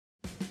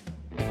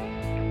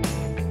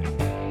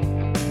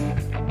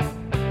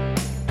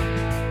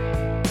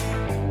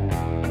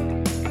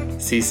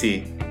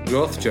CC,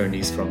 growth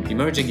journeys from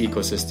emerging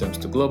ecosystems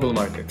to global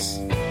markets.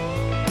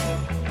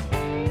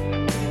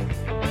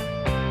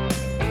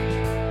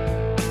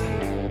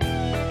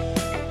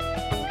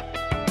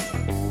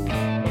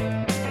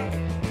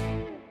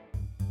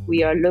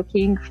 We are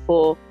looking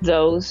for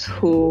those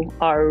who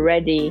are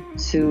ready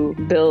to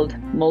build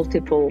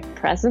multiple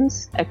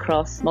presence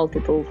across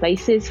multiple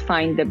places,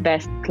 find the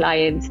best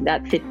clients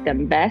that fit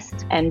them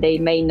best, and they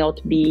may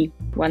not be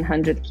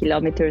 100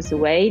 kilometers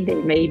away, they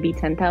may be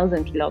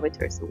 10,000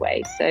 kilometers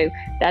away. So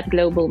that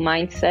global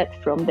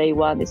mindset from day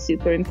one is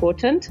super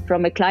important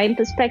from a client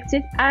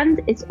perspective,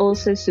 and it's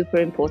also super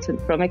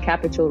important from a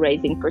capital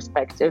raising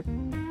perspective.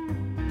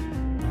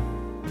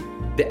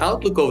 The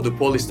outlook of the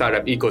Polish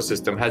startup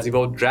ecosystem has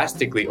evolved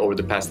drastically over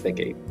the past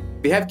decade.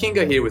 We have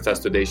Kinga here with us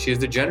today. She is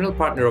the general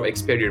partner of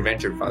Experior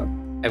Venture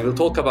Fund, and we'll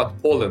talk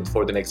about Poland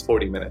for the next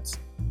 40 minutes.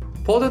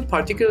 Poland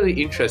particularly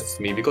interests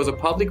me because a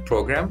public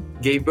program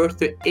gave birth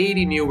to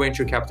 80 new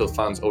venture capital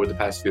funds over the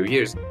past few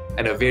years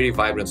and a very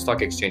vibrant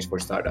stock exchange for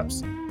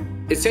startups.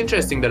 It's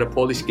interesting that a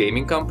Polish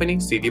gaming company,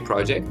 CD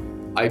Projekt,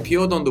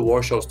 IPO'd on the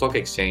Warsaw Stock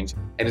Exchange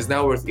and is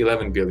now worth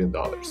 $11 billion.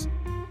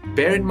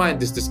 Bear in mind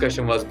this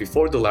discussion was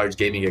before the large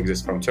gaming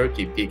exits from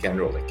Turkey, Peak and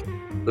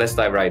Rollic. Let's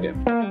dive right in.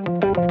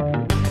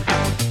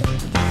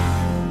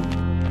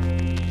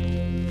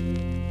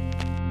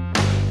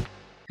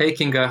 Hey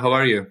Kinga, how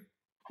are you?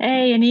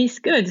 Hey Anis,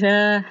 good.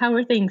 How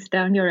are things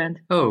down your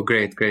end? Oh,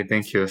 great.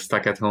 Thank you.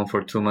 Stuck at home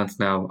for 2 months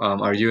now.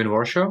 Are you in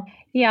Warsaw?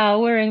 Yeah,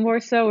 we're in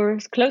Warsaw. We're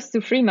close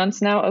to 3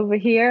 months now over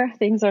here.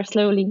 Things are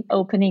slowly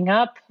opening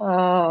up.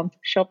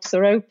 Shops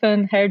are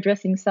open.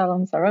 Hairdressing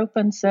salons are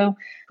open. So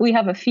we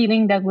have a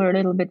feeling that we're a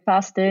little bit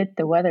past it.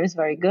 The weather is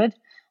very good.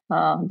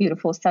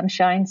 Beautiful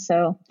sunshine.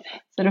 So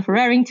sort of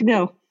raring to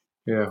go.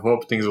 Yeah,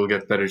 hope things will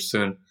get better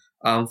soon.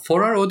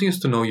 For our audience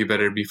to know you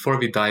better, before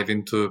we dive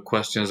into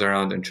questions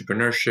around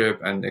entrepreneurship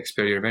and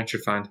Experior Venture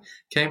Fund,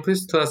 can you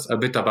please tell us a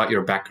bit about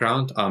your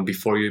background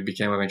before you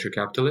became a venture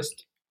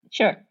capitalist?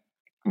 Sure.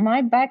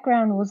 My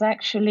background was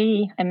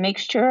actually a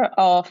mixture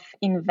of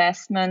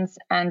investments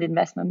and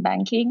investment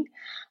banking.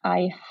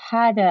 I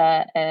had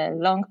a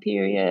long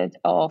period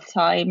of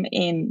time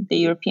in the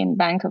European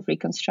Bank of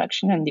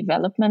Reconstruction and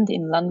Development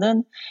in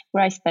London,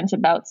 where I spent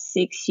about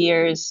 6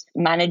 years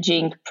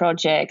managing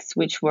projects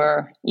which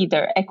were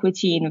either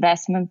equity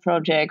investment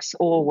projects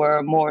or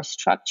were more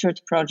structured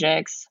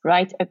projects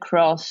right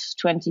across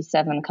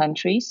 27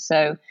 countries.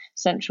 So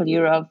Central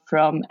Europe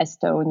from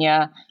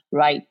Estonia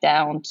right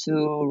down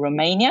to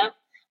Romania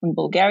and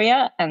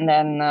Bulgaria. And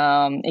then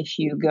if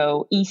you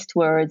go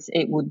eastwards,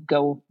 it would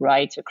go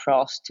right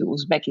across to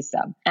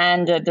Uzbekistan.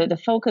 And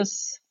the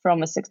focus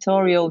from a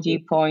sectorial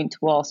viewpoint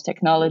was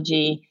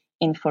technology,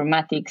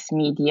 informatics,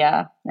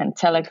 media, and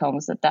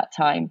telecoms at that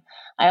time.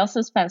 I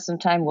also spent some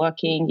time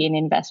working in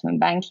investment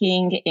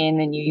banking in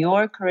New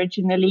York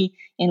originally,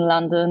 in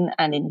London,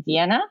 and in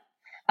Vienna.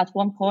 At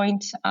one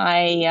point,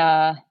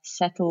 I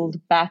settled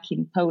back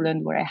in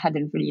Poland, where I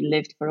hadn't really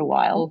lived for a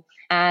while.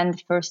 And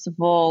first of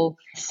all,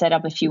 set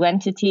up a few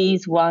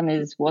entities. One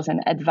was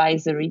an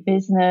advisory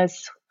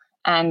business,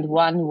 and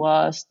one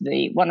was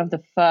one of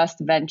the first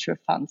venture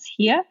funds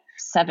here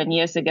 7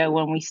 years ago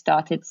when we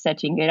started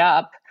setting it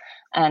up.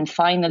 And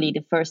finally,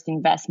 the first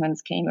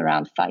investments came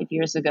around 5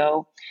 years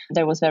ago.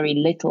 There was very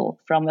little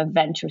from a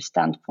venture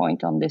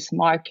standpoint on this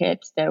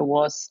market. There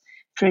was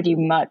pretty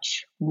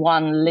much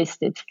one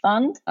listed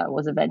fund,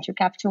 was a venture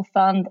capital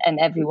fund, and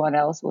everyone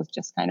else was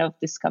just kind of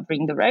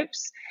discovering the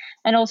ropes.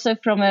 And also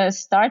from a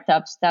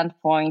startup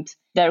standpoint,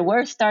 there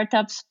were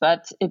startups,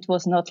 but it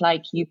was not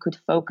like you could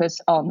focus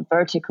on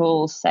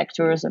vertical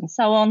sectors and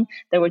so on.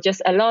 There were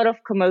just a lot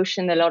of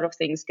commotion, a lot of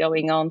things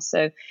going on.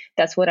 So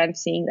that's what I'm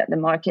seeing, that the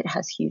market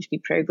has hugely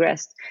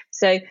progressed.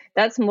 So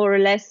that's more or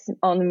less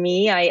on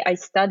me. I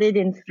studied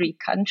in 3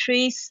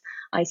 countries.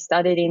 I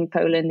studied in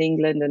Poland,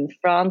 England, and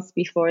France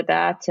before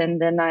that. And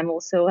then I'm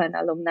also an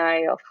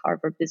alumni of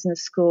Harvard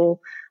Business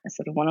School,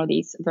 sort of one of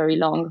these very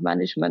long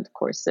management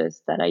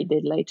courses that I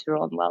did later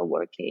on while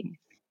working.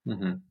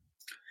 Mm-hmm.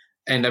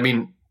 And I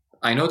mean,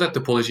 I know that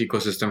the Polish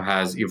ecosystem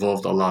has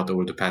evolved a lot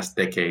over the past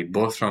decade,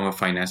 both from a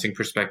financing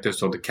perspective,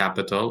 so the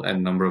capital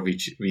and number of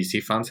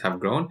VC funds have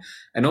grown,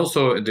 and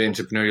also the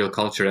entrepreneurial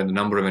culture and the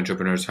number of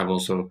entrepreneurs have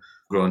also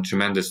grown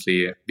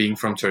tremendously. Being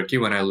from Turkey,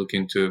 when I look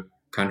into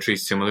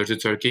countries similar to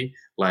Turkey,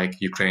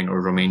 like Ukraine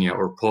or Romania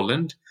or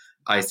Poland,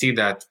 I see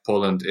that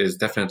Poland is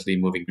definitely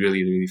moving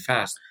really, really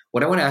fast.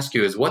 What I want to ask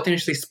you is, what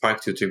initially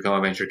sparked you to become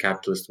a venture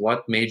capitalist?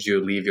 What made you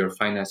leave your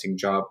financing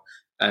job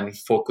and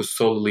focus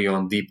solely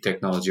on deep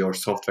technology or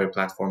software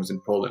platforms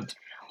in Poland?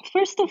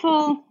 First of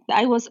all,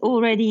 I was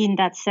already in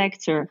that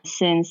sector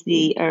since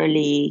the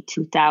early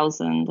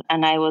 2000s,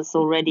 and I was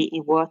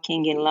already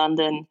working in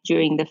London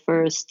during the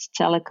first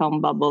telecom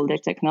bubble, the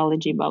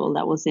technology bubble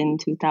that was in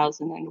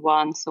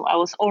 2001. So I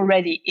was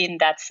already in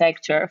that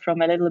sector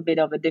from a little bit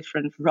of a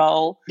different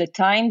role. The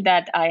time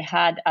that I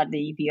had at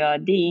the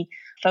EBRD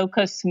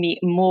focused me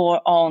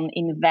more on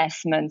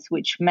investments,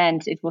 which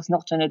meant it was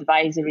not an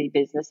advisory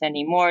business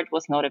anymore. It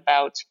was not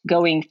about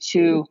going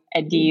to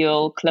a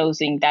deal,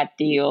 closing that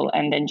deal,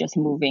 and then just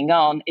moving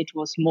on. It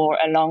was more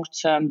a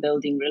long-term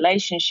building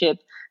relationship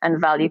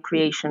and value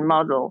creation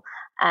model.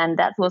 And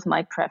that was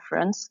my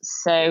preference.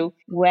 So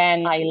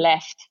when I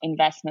left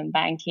investment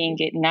banking,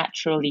 it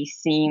naturally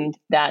seemed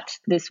that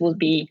this would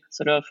be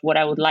sort of what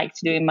I would like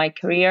to do in my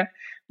career.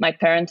 My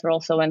parents were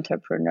also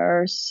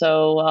entrepreneurs,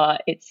 so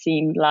it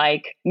seemed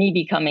like me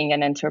becoming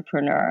an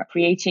entrepreneur.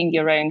 Creating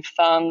your own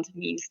fund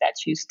means that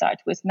you start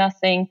with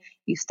nothing.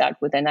 You start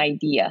with an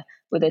idea,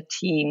 with a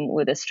team,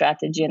 with a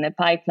strategy and a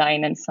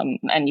pipeline,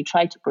 and you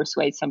try to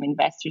persuade some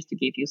investors to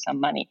give you some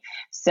money.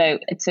 So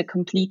it's a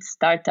complete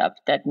startup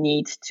that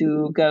needs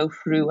to go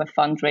through a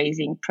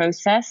fundraising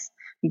process,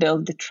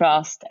 build the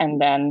trust, and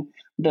then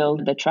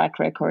build the track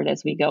record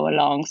as we go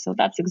along. So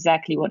that's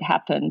exactly what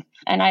happened.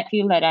 And I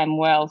feel that I'm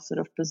well sort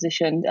of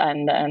positioned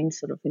and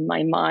sort of in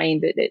my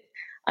mind that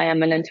I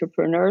am an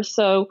entrepreneur.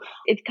 So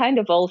it kind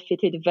of all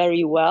fitted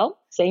very well.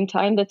 Same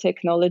time, the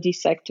technology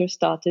sector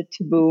started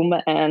to boom,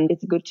 and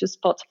it's good to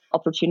spot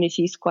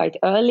opportunities quite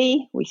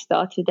early. We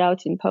started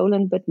out in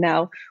Poland, but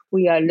now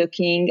we are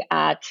looking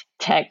at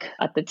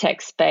the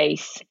tech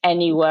space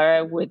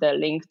anywhere with a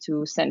link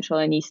to Central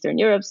and Eastern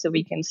Europe. So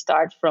we can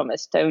start from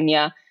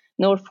Estonia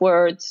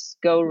northwards,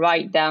 go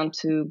right down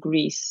to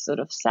Greece, sort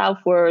of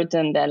southwards,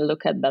 and then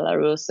look at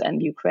Belarus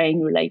and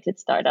Ukraine related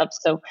startups.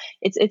 So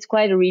it's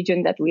quite a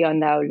region that we are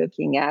now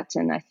looking at.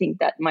 And I think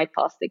that my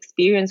past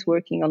experience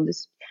working on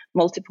this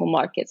multiple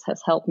markets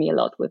has helped me a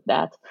lot with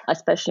that,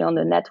 especially on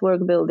the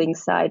network building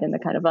side and the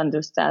kind of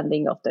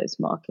understanding of those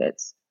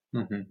markets.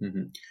 Mm-hmm,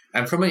 mm-hmm.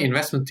 And from an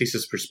investment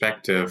thesis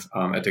perspective,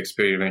 at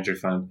Experior Venture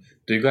Fund,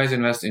 do you guys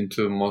invest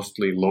into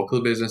mostly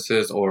local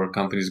businesses or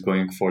companies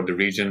going for the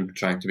region,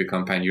 trying to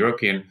become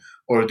pan-European,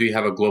 or do you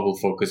have a global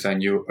focus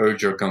and you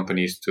urge your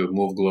companies to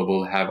move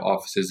global, have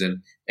offices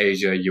in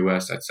Asia,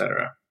 US,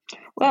 etc.?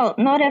 Well,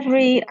 not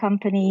every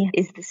company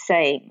is the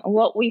same.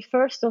 What we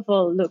first of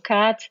all look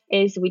at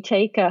is we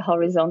take a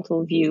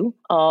horizontal view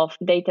of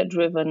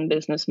data-driven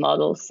business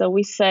models. So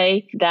we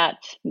say that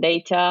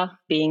data,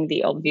 being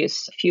the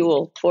obvious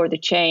fuel for the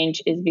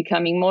change, is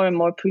becoming more and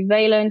more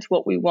prevalent.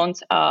 What we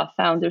want our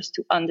founders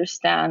to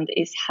understand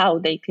is how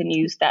they can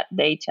use that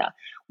data,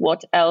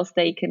 what else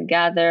they can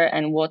gather,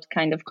 and what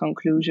kind of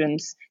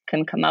conclusions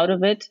can come out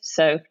of it.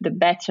 So the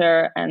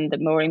better and the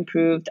more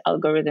improved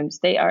algorithms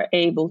they are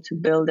able to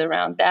build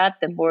around that,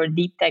 the more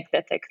deep tech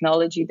the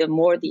technology, the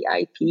more the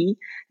IP.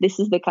 This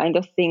is the kind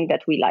of thing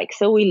that we like.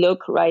 So we look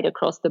right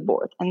across the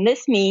board. And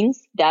this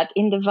means that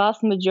in the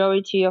vast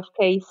majority of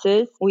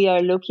cases, we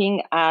are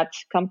looking at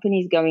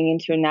companies going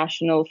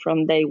international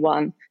from day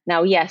one.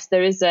 Now, yes,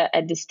 there is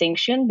a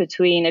distinction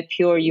between a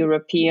pure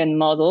European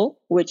model,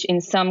 which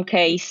in some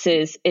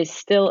cases is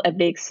still a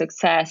big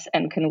success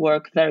and can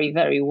work very,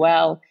 very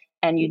well.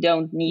 And you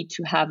don't need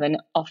to have an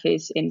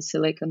office in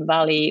Silicon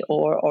Valley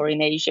or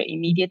in Asia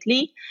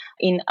immediately.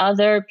 In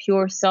other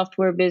pure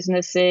software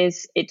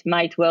businesses, it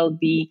might well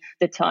be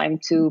the time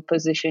to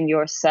position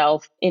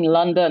yourself in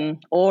London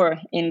or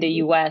in the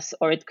US,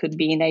 or it could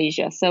be in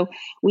Asia. So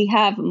we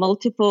have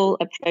multiple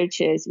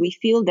approaches. We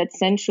feel that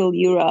Central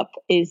Europe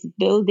is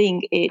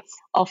building its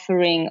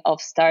offering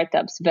of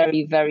startups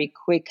very, very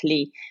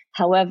quickly.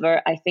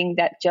 However, I think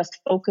that just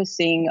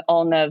focusing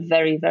on a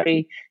very,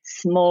 very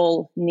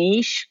small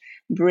niche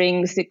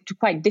brings it to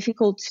quite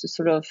difficult to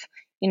sort of,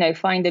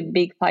 find a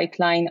big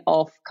pipeline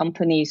of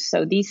companies.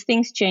 So these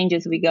things change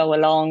as we go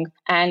along.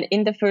 And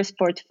in the first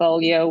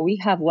portfolio, we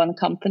have one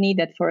company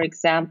that, for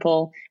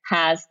example,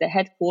 has the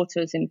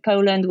headquarters in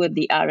Poland with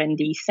the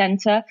R&D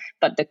center,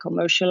 but the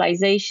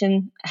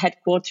commercialization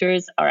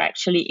headquarters are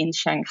actually in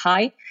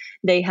Shanghai.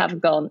 They have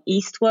gone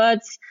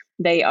eastwards.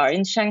 They are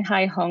in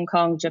Shanghai, Hong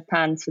Kong,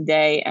 Japan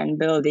today, and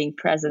building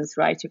presence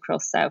right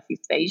across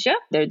Southeast Asia.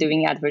 They're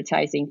doing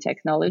advertising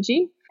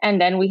technology. And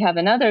then we have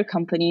another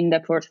company in the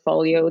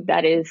portfolio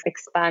that is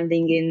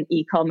expanding in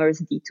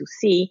e-commerce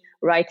D2C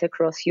right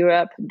across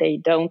Europe. They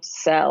don't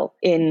sell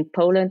in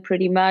Poland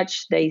pretty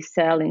much. They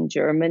sell in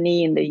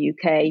Germany, in the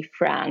UK,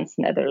 France,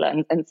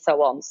 Netherlands, and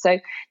so on. So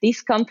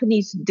these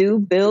companies do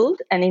build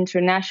an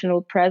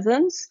international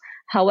presence.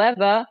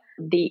 However,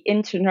 the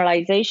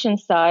internalization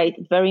side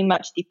very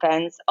much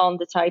depends on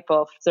the type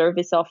of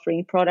service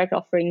offering, product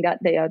offering that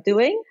they are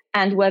doing,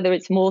 and whether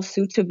it's more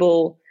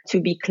suitable to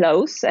be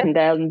close and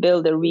then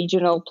build a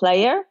regional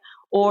player,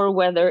 or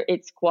whether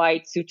it's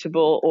quite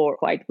suitable or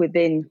quite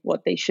within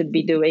what they should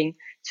be doing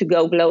to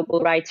go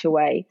global right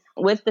away.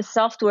 With the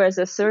software as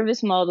a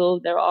service model,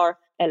 there are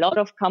a lot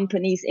of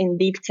companies in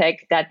deep tech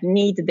that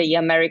need the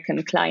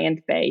American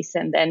client base,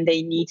 and then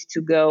they need to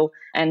go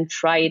and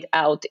try it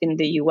out in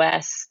the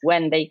US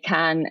when they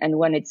can and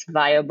when it's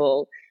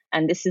viable.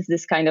 And this is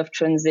this kind of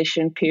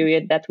transition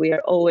period that we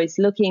are always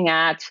looking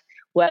at,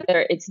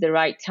 whether it's the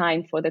right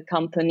time for the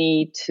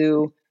company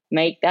to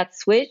make that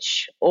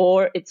switch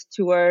or it's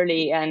too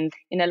early. And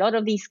in a lot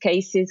of these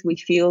cases, we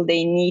feel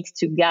they need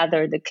to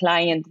gather the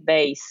client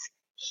base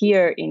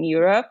here in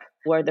Europe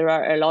where there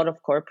are a lot of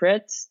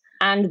corporates,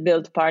 and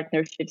build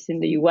partnerships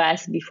in the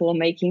US before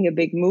making a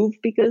big move,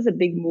 because a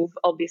big move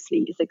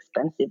obviously is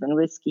expensive and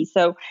risky.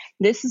 So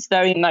this is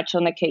very much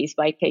on a case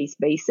by case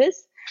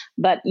basis.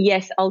 But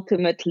yes,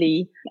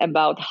 ultimately,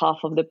 about half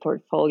of the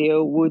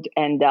portfolio would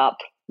end up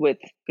with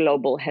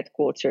global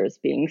headquarters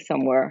being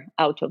somewhere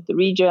out of the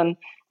region,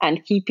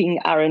 and keeping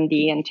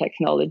R&D and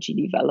technology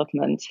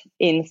development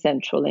in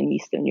Central and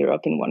Eastern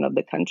Europe, in one of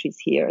the countries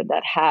here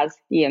that has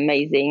the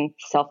amazing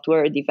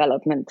software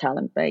development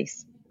talent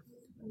base.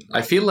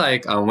 I feel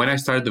like when I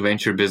started the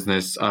venture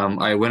business,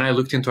 when I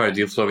looked into our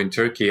deal flow in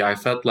Turkey, I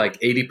felt like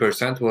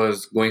 80%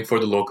 was going for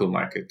the local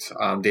market.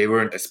 They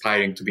weren't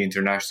aspiring to be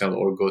international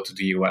or go to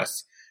the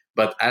US.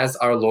 But as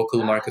our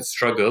local market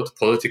struggled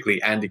politically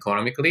and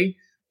economically,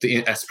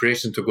 the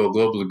aspiration to go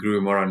global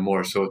grew more and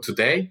more. So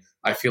today,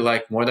 I feel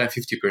like more than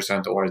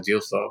 50% of our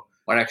deal flow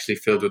are actually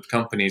filled with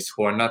companies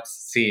who are not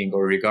seeing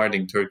or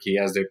regarding Turkey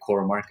as their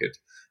core market.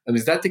 And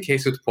is that the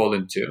case with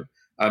Poland too?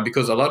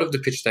 Because a lot of the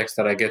pitch decks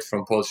that I get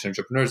from Polish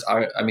entrepreneurs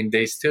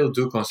they still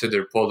do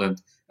consider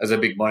Poland as a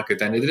big market,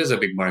 and it is a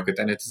big market,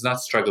 and it is not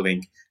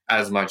struggling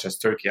as much as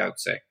Turkey, I would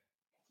say.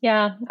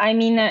 Yeah,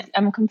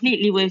 I'm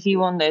completely with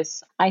you on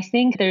this. I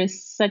think there's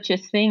such a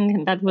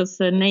thing that was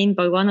named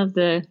by one of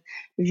the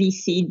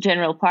VC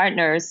general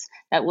partners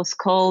that was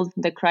called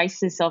the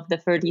crisis of the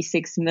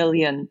 36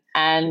 million.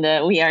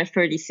 And we are a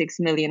 36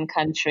 million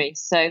country.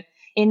 So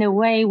in a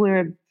way,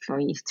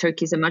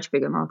 Turkey is a much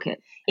bigger market.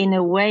 In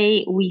a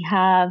way, we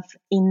have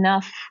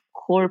enough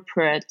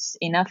corporates,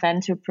 enough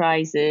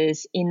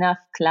enterprises, enough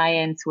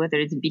clients, whether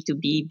it's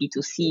B2B,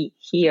 B2C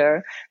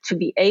here, to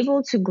be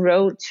able to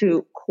grow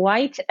to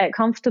quite a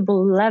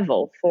comfortable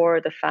level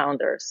for the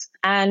founders.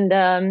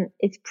 And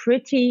it's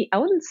pretty, I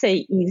wouldn't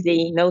say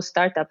easy, no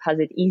startup has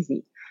it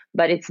easy,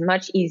 but it's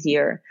much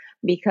easier,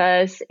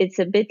 because it's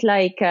a bit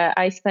like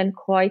I spent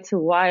quite a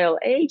while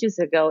ages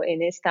ago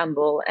in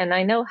Istanbul, and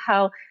I know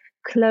how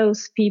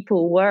close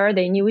people were.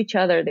 They knew each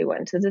other. They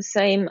went to the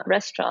same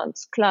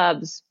restaurants,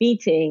 clubs,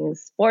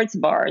 meetings, sports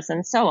bars,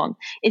 and so on.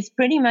 It's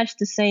pretty much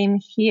the same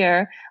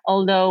here,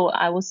 although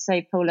I would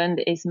say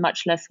Poland is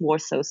much less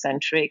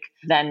Warsaw-centric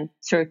than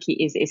Turkey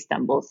is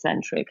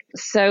Istanbul-centric.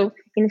 So,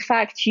 in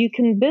fact, you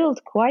can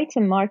build quite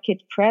a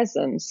market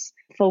presence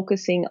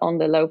focusing on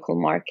the local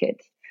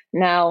market.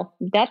 Now,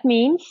 that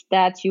means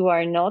that you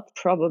are not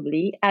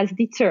probably as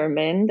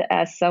determined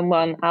as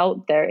someone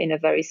out there in a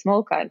very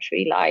small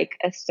country like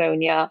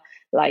Estonia,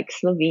 like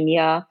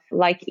Slovenia,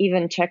 like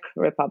even Czech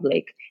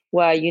Republic,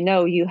 where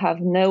you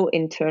have no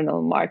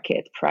internal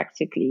market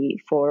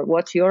practically for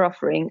what you're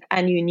offering,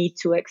 and you need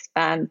to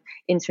expand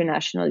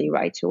internationally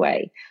right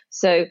away.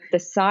 So the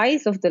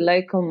size of the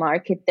local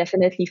market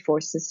definitely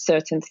forces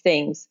certain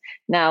things.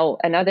 Now,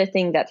 another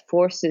thing that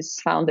forces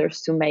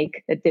founders to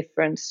make a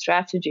different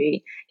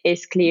strategy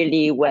is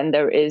clearly when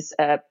there is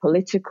a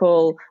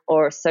political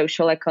or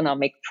social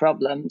economic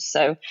problem.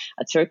 So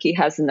Turkey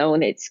has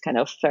known its kind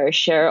of fair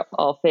share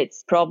of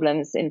its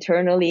problems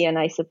internally, and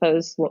I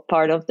suppose what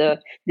part of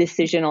the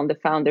decision on the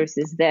founders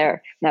is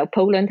there. Now,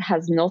 Poland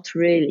has not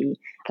really.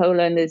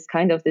 Poland is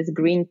kind of this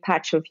green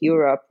patch of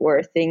Europe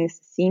where things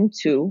seem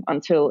to,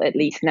 until at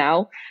least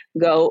now,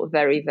 go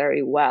very,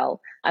 very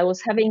well. I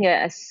was having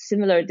a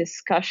similar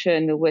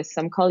discussion with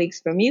some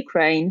colleagues from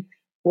Ukraine,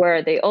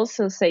 where they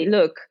also say,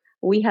 look,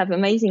 we have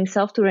amazing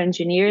software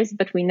engineers,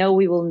 but we know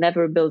we will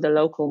never build a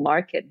local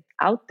market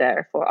out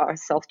there for our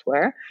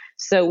software.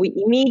 So we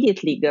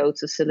immediately go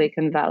to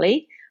Silicon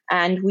Valley.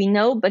 And we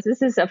know, but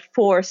this is a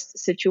forced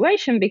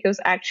situation, because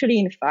actually,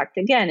 in fact,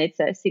 again, it's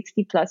a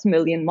 60 plus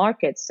million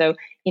market. So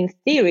in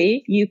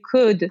theory, you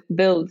could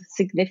build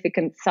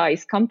significant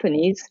size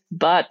companies,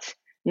 but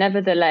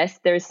nevertheless,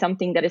 there is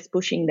something that is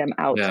pushing them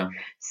out. Yeah.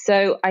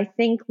 So I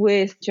think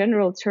with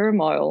general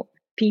turmoil,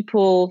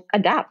 people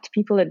adapt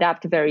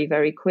very,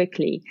 very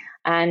quickly.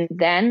 And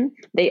then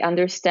they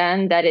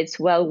understand that it's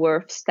well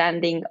worth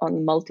standing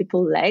on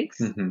multiple legs.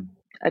 Mm-hmm.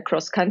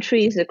 Across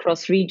countries,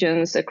 across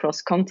regions,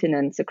 across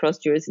continents, across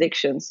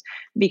jurisdictions.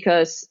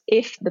 Because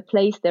if the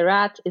place they're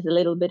at is a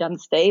little bit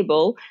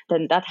unstable,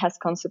 then that has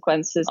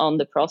consequences on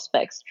the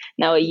prospects.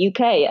 Now, UK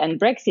and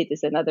Brexit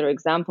is another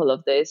example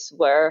of this,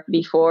 where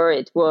before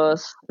it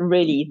was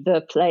really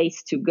the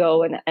place to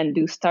go and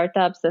do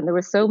startups. And there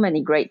were so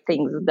many great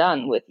things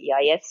done with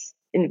EIS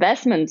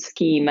investment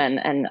scheme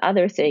and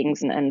other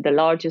things, and the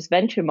largest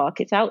venture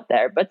market out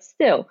there. But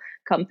still,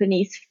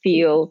 companies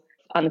feel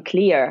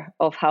unclear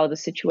of how the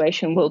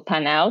situation will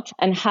pan out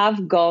and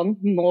have gone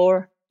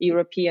more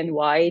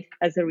European-wide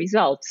as a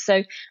result.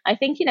 So I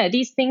think,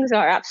 these things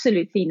are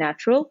absolutely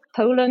natural.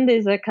 Poland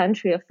is a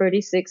country of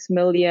 36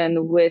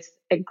 million with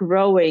a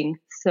growing,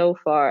 so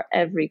far,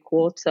 every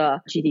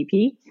quarter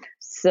GDP.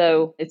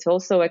 So it's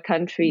also a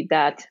country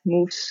that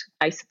moves,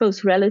 I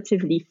suppose,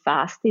 relatively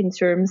fast in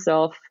terms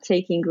of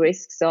taking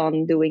risks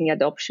on doing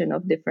adoption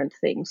of different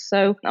things.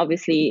 So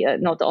obviously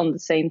not on the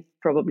same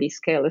probably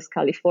scale as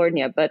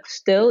California, but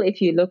still,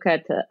 if you look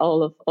at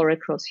all of or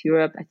across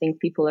Europe, I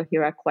think people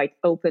here are quite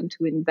open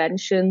to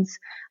inventions.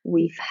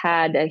 We've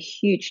had a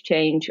huge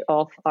change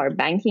of our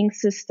banking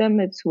system.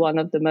 It's one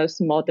of the most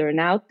modern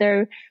out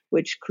there,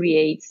 which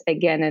creates,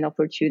 again, an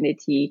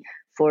opportunity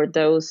for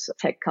those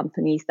tech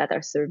companies that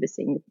are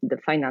servicing the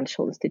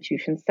financial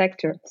institution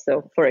sector.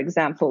 So, for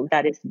example,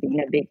 that has been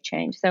a big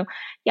change. So,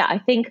 yeah, I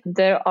think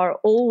there are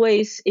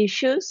always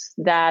issues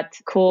that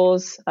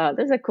cause,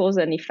 there's a cause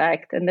and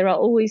effect, and there are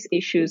always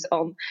issues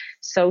on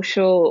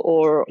social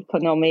or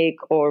economic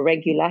or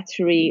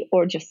regulatory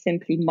or just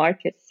simply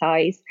market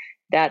size.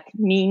 That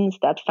means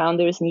that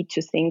founders need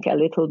to think a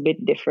little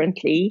bit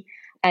differently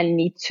and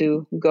need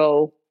to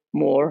go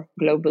more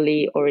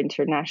globally or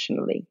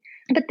internationally.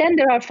 But then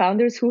there are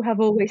founders who have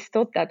always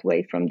thought that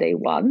way from day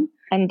one.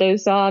 And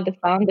those are the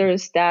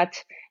founders that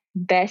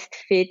best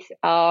fit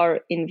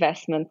our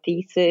investment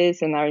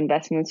thesis and our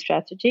investment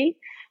strategy,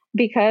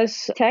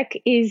 because tech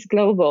is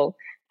global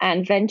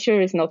and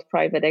venture is not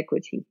private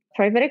equity.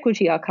 Private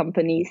equity are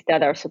companies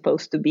that are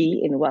supposed to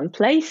be in one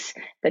place,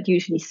 that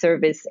usually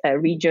service a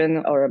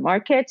region or a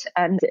market,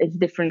 and it's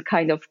different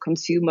kind of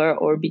consumer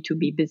or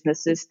B2B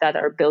businesses that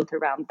are built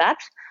around that.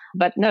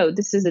 But no,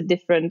 this is a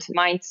different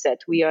mindset.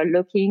 We are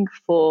looking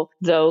for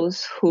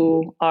those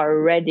who are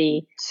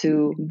ready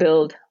to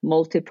build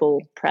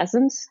multiple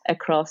presence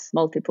across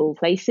multiple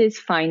places,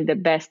 find the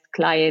best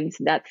clients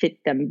that fit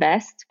them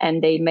best,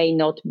 and they may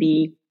not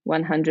be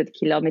 100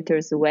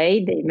 kilometers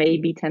away, they may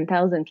be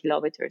 10,000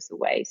 kilometers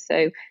away.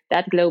 So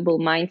that global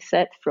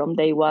mindset from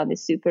day one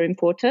is super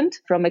important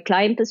from a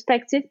client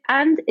perspective.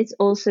 And it's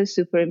also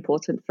super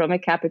important from a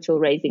capital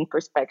raising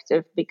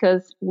perspective,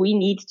 because we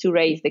need to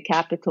raise the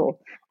capital.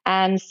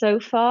 And so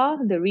far,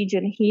 the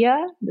region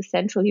here, the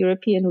Central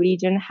European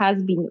region,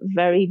 has been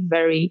very,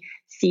 very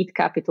seed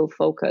capital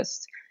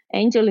focused.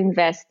 Angel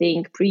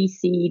investing,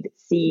 pre-seed,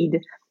 seed,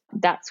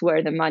 that's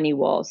where the money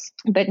was,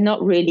 but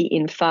not really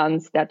in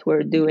funds that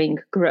were doing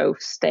growth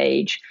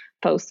stage,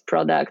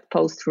 post-product,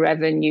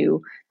 post-revenue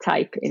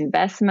type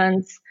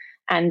investments.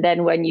 And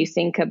then when you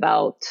think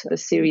about the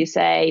Series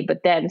A,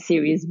 but then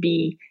Series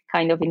B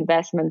kind of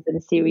investments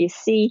and Series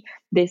C,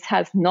 this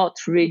has not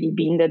really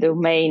been the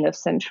domain of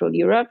Central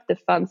Europe. The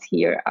funds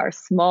here are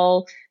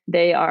small.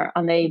 They are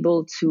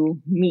unable to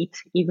meet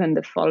even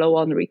the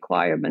follow-on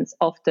requirements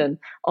often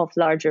of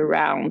larger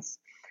rounds.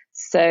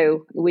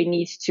 So we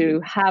need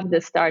to have the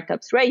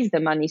startups raise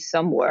the money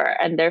somewhere.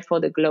 And therefore,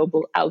 the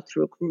global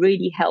outlook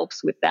really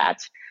helps with that,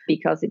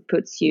 because it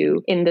puts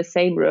you in the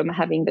same room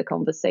having the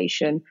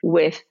conversation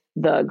with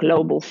the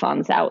global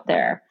funds out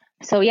there.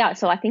 So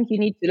I think you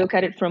need to look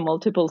at it from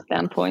multiple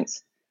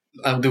standpoints.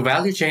 The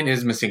value chain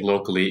is missing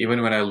locally.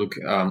 Even when I look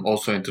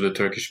also into the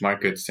Turkish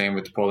market, same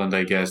with Poland,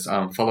 I guess.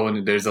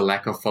 There's a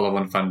lack of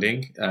follow-on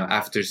funding.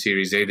 After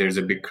Series A, there's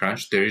a big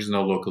crunch. There is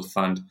no local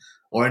fund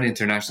or an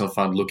international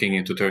fund looking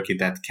into Turkey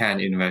that can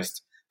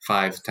invest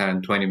 $5,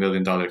 $10, $20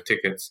 million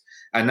tickets.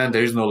 And then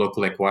there is no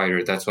local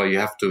acquirer. That's why you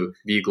have to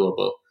be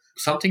global.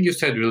 Something you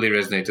said really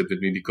resonated with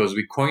me, because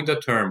we coined a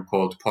term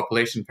called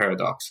population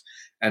paradox.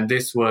 And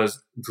this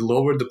was, the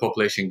lower the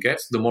population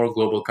gets, the more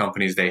global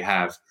companies they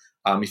have.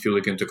 If you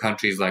look into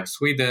countries like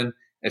Sweden,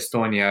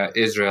 Estonia,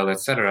 Israel,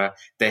 etc.,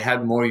 they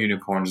had more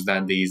unicorns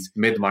than these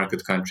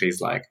mid-market countries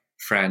like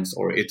France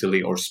or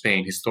Italy or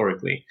Spain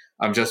historically,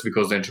 just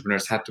because the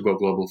entrepreneurs had to go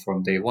global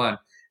from day one.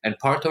 And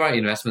part of our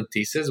investment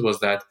thesis was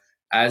that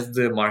as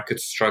the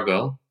markets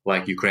struggle,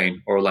 like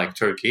Ukraine or like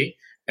Turkey,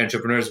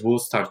 entrepreneurs will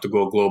start to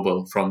go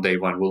global from day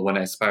one, will want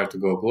to aspire to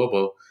go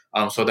global.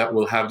 So that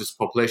will have this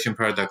population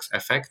paradox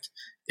effect,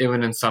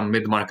 even in some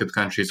mid-market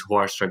countries who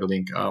are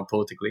struggling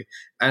politically.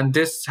 And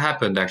this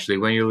happened, actually,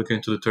 when you look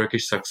into the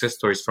Turkish success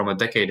stories from a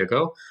decade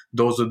ago.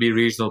 Those would be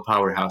regional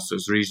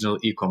powerhouses, regional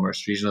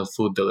e-commerce, regional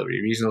food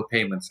delivery, regional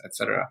payments,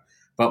 etc.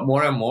 But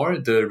more and more,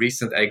 the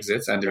recent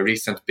exits and the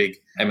recent big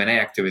M&A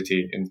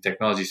activity in the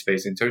technology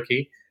space in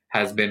Turkey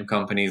has been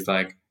companies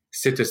like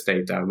Citus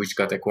Data, which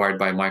got acquired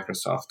by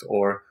Microsoft,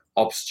 or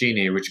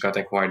Opsgenie, which got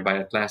acquired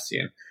by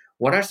Atlassian.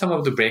 What are some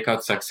of the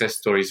breakout success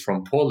stories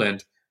from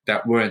Poland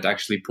that weren't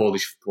actually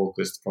Polish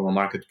focused from a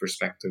market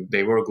perspective?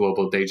 They were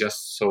global. They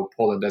just saw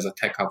Poland as a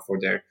tech hub for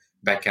their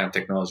backend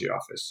technology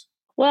office.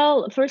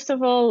 Well, first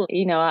of all,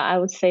 I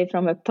would say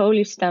from a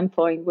Polish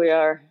standpoint, we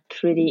are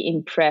pretty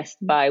impressed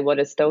by what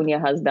Estonia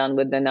has done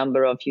with the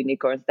number of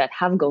unicorns that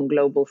have gone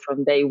global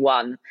from day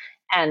one.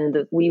 And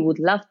we would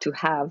love to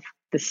have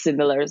the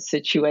similar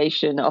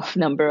situation of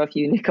number of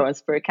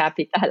unicorns per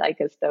capita like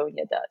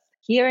Estonia does.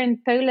 Here in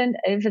Poland,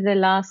 over the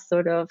last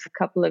sort of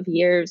couple of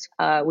years,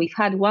 we've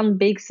had one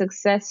big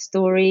success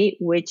story,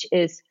 which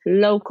is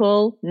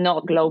local,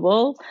 not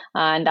global.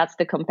 And that's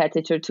the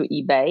competitor to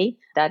eBay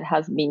that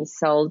has been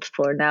sold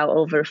for now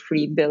over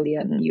 3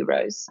 billion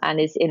euros and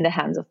is in the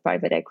hands of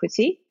private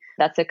equity.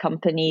 That's a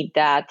company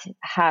that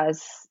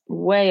has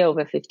way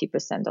over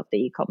 50% of the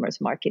e-commerce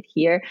market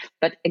here.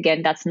 But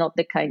again, that's not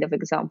the kind of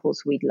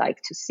examples we'd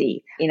like to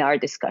see in our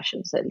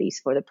discussions, at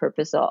least for the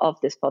purpose of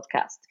this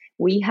podcast.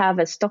 We have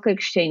a stock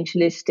exchange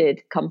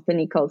listed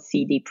company called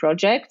CD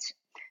Projekt.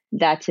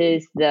 That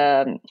is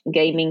the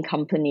gaming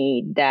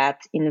company that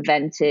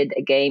invented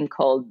a game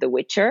called The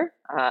Witcher,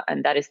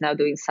 and that is now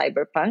doing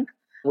Cyberpunk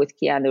with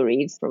Keanu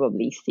Reeves.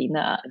 Probably seen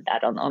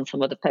that on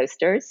some of the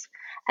posters.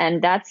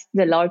 And that's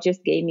the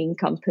largest gaming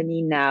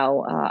company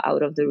now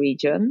out of the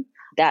region.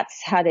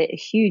 That's had a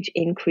huge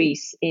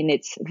increase in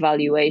its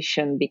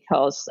valuation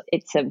because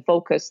it's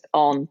focused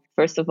on,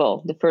 first of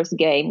all, the first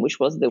game, which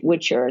was The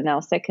Witcher. Now,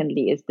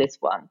 secondly, is this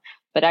one.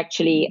 But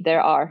actually,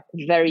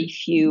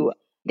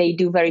 they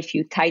do very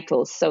few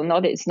titles. So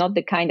it's not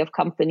the kind of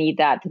company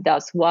that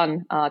does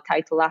one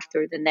title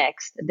after the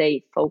next.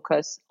 They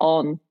focus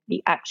on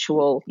the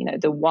actual,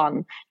 the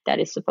one that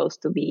is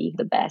supposed to be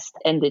the best,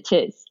 and it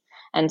is.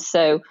 And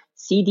so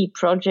CD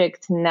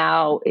Projekt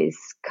now is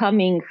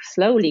coming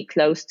slowly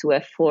close to a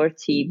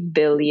 40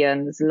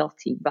 billion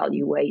zloty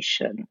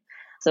valuation.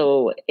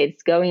 So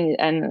it's going,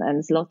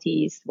 and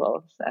zloty is,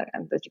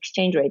 and the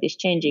exchange rate is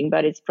changing,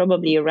 but it's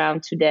probably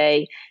around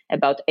today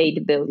about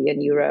 8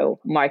 billion euro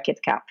market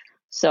cap.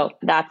 So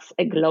that's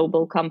a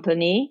global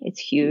company. It's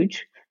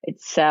huge. It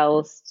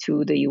sells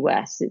to the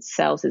US. It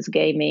sells its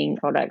gaming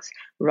products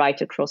right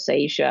across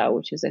Asia,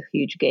 which is a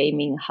huge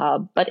gaming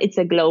hub. But it's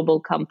a global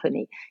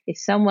company. If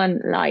someone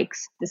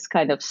likes this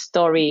kind of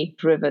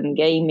story-driven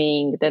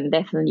gaming, then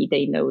definitely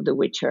they know The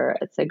Witcher.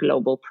 It's a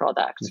global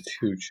product. It's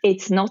huge.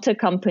 It's not a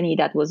company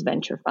that was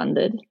venture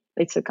funded.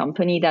 It's a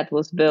company that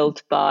was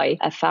built by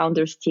a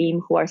founders team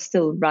who are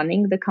still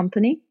running the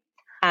company.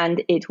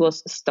 And it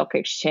was stock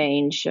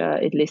exchange.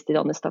 It listed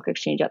on the stock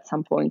exchange at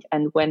some point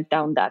and went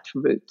down that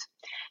route.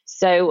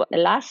 So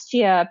last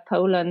year,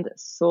 Poland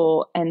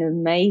saw an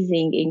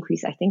amazing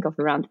increase, I think, of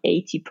around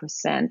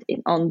 80%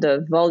 on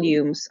the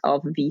volumes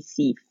of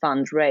VC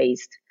funds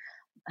raised.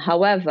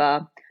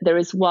 However, there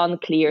is one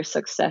clear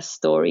success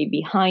story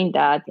behind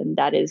that, and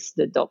that is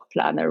the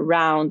Dogplanner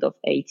round of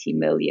 80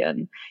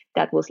 million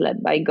that was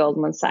led by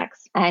Goldman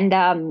Sachs. And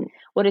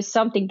what is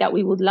something that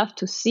we would love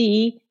to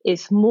see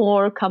is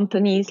more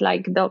companies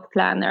like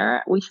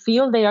Dogplanner. We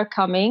feel they are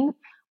coming.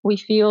 We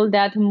feel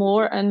that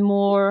more and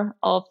more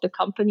of the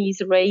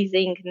companies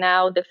raising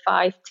now the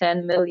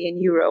 5-10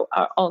 million euro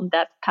are on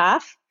that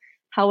path.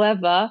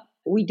 However,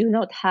 we do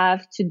not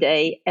have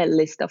today a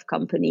list of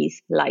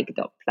companies like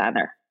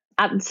Dogplanner.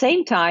 At the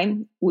same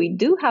time, we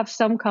do have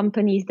some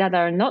companies that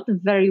are not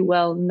very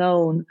well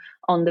known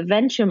on the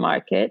venture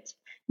market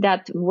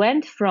that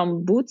went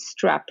from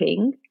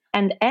bootstrapping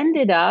and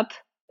ended up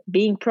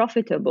being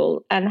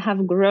profitable and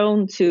have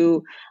grown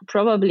to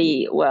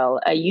probably,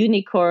 a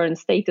unicorn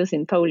status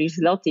in Polish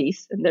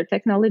zlotys. They're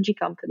technology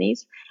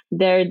companies.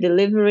 They're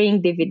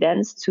delivering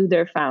dividends to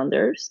their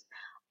founders.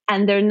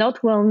 And they're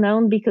not well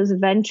known because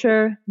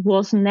venture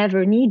was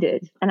never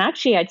needed. And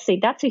actually, I'd say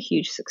that's a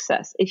huge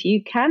success. If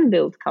you can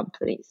build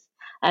companies,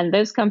 and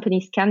those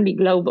companies can be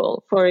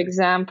global. For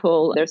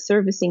example, they're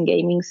servicing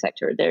gaming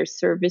sector, they're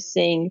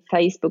servicing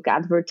Facebook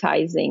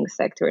advertising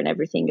sector and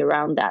everything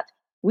around that.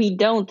 We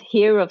don't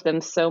hear of them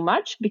so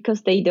much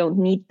because they don't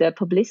need the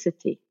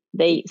publicity.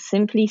 They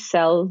simply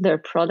sell their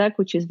product,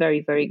 which is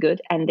very, very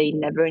good, and they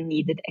never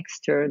needed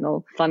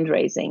external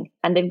fundraising.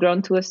 And they've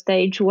grown to a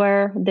stage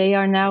where they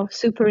are now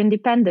super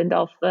independent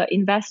of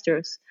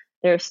investors.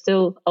 They're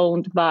still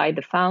owned by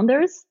the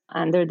founders,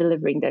 and they're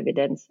delivering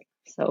dividends.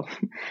 So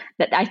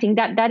I think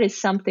that is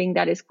something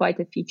that is quite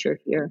a feature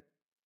here.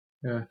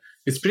 Yeah,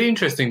 it's pretty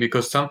interesting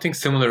because something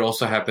similar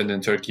also happened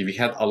in Turkey. We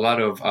had a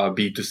lot of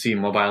B2C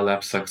mobile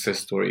app success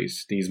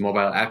stories, these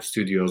mobile app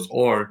studios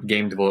or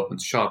game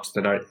development shops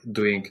that are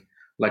doing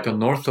like a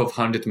north of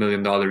 $100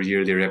 million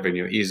yearly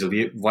revenue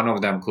easily. One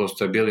of them close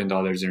to $1 billion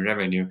in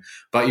revenue,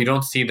 but you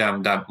don't see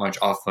them that much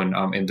often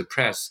in the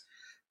press.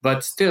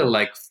 But still,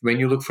 like when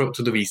you look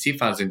to the VC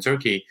funds in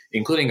Turkey,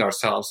 including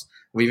ourselves,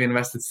 we've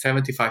invested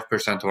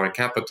 75% of our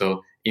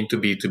capital into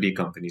B2B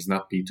companies,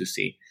 not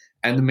B2C.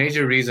 And the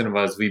major reason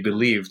was we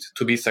believed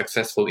to be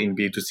successful in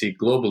B2C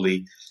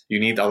globally, you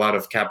need a lot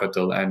of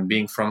capital. And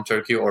being from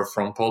Turkey or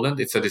from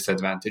Poland, it's a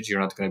disadvantage. You're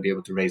not going to be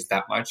able to raise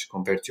that much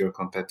compared to your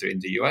competitor in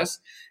the US.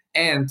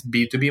 And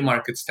B2B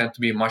markets tend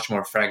to be much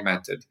more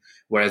fragmented,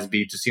 whereas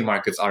B2C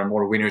markets are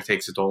more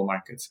winner-takes-it-all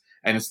markets.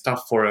 And it's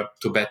tough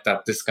to bet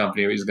that this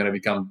company is going to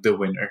become the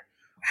winner.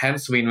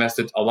 Hence, we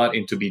invested a lot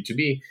into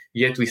B2B,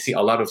 yet we see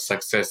a lot of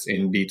success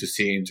in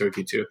B2C in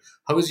Turkey too.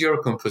 How is your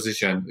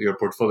composition, your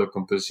portfolio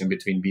composition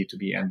between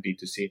B2B and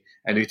B2C?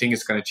 And do you think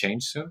it's going to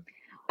change soon?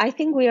 I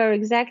think we are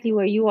exactly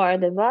where you are.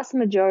 The vast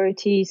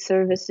majority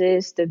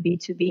services the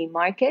B2B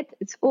market.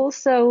 It's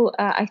also,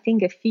 I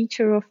think, a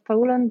feature of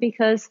Poland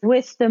because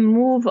with the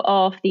move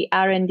of the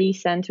R&D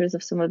centers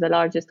of some of the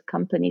largest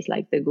companies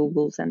like the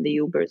Googles and the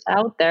Ubers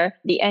out there,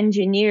 the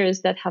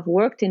engineers that have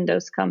worked in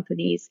those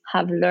companies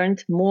have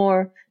learned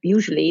more,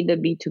 usually the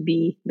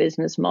B2B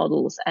business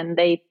models, and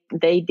they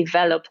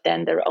develop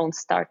then their own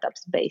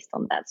startups based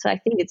on that. So I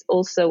think it's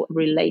also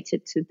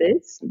related to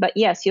this. But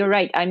yes, you're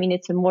right. I mean,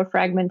 it's a more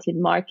fragmented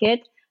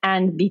market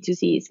and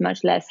B2C is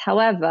much less.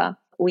 However,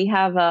 we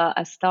have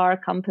a star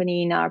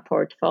company in our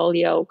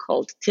portfolio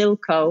called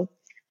Tilco.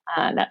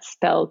 That's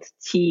spelled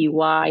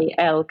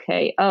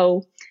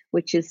Tylko,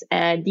 which is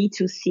a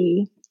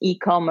D2C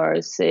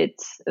e-commerce.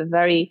 It's a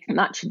very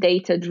much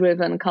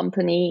data-driven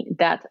company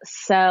that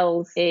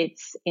sells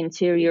its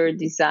interior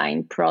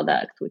design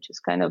product, which is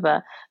kind of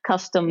a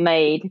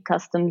custom-made,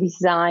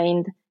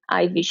 custom-designed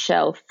Ivy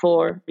shelf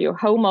for your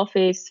home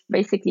office,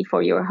 basically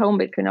for your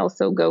home. It can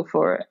also go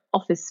for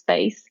office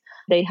space.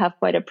 They have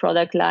quite a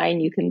product line.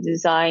 You can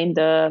design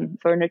the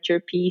furniture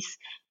piece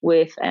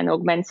with an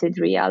augmented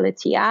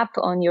reality app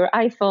on your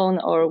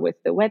iPhone or with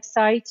the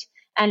website.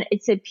 And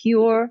it's a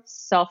pure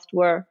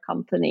software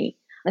company.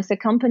 It's a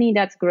company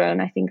that's grown,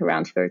 I think,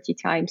 around 30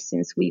 times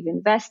since we've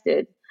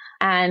invested.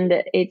 And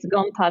it's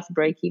gone past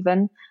break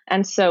even.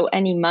 And so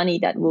any money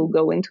that will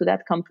go into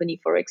that company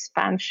for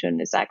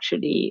expansion is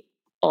actually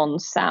on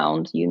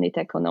sound unit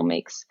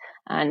economics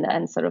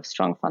and sort of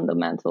strong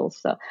fundamentals.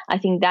 So I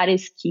think that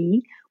is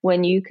key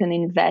when you can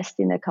invest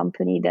in a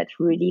company that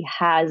really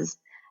has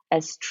a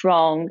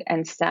strong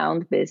and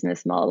sound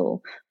business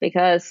model.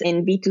 Because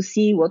in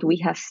B2C, what we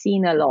have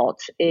seen a lot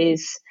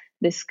is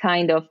this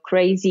kind of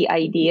crazy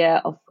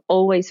idea of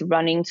always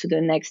running to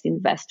the next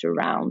investor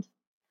round.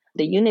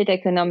 The unit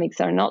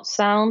economics are not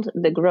sound,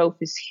 the growth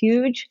is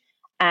huge,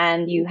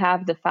 and you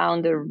have the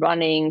founder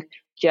running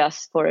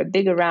just for a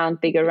bigger round,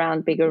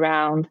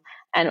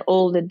 and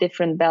all the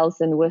different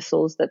bells and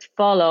whistles that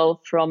follow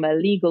from a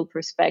legal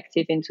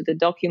perspective into the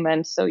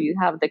document. So you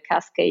have the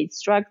cascade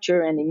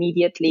structure, and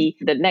immediately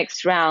the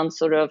next round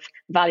sort of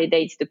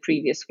validates the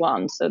previous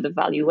one. So the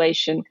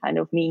valuation kind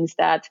of means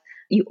that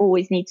you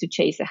always need to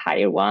chase a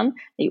higher one.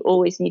 You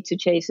always need to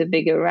chase a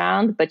bigger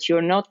round, but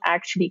you're not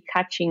actually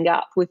catching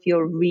up with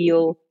your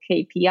real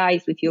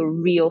KPIs, with your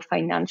real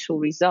financial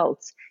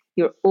results.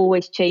 You're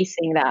always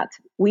chasing that.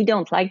 We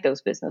don't like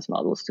those business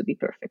models, to be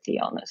perfectly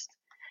honest,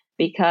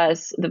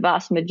 because the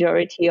vast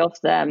majority of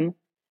them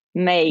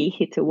may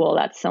hit a wall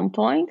at some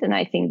point. And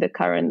I think the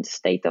current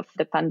state of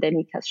the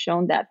pandemic has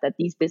shown that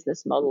these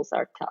business models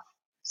are tough.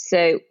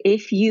 So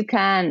if you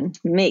can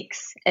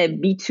mix a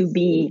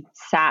B2B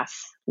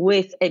SaaS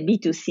with a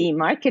B2C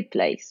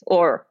marketplace,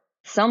 or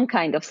some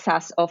kind of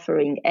SaaS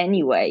offering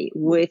anyway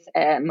with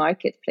a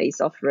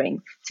marketplace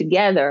offering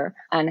together,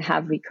 and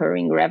have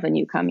recurring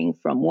revenue coming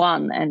from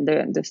one and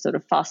the sort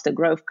of faster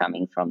growth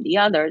coming from the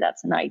other,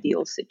 that's an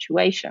ideal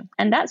situation.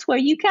 And that's where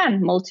you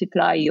can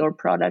multiply your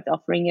product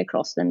offering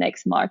across the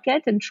next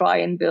market and try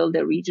and build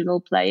a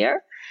regional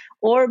player,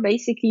 or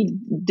basically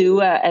do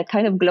a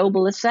kind of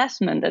global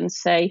assessment and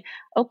say,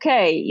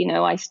 okay,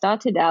 I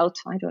started out,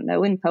 I don't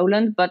know, in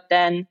Poland, but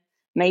then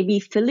maybe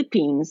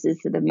Philippines is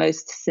the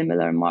most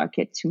similar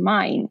market to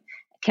mine.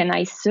 Can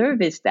I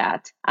service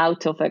that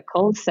out of a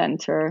call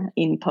center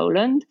in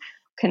Poland?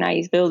 Can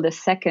I build a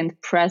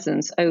second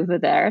presence over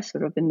there,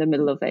 sort of in the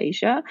middle of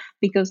Asia?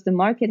 Because the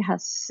market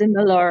has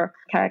similar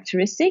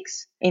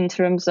characteristics in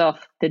terms of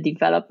the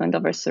development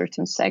of a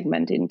certain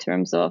segment, in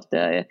terms of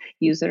the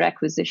user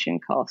acquisition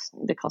cost,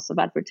 the cost of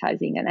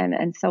advertising,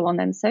 and so on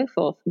and so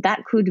forth.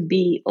 That could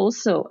be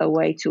also a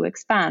way to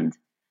expand.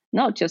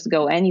 Not just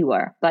go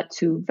anywhere, but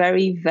to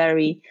very,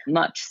 very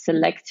much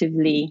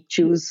selectively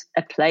choose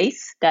a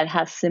place that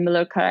has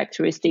similar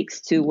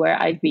characteristics to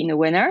where I've been a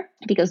winner.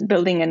 Because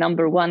building a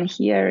number one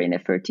here in a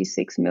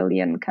 36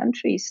 million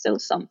country is still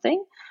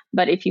something.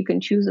 But if you can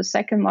choose a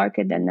second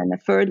market and then a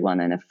third one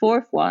and a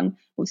fourth one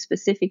with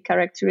specific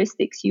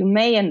characteristics, you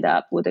may end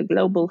up with a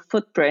global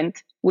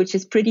footprint, which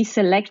is pretty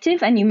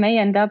selective, and you may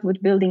end up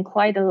with building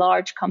quite a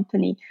large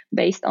company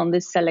based on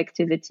this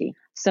selectivity.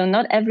 So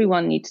not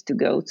everyone needs to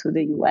go to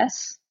the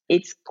US.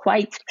 It's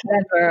quite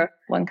clever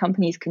when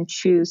companies can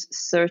choose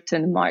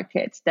certain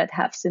markets that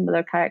have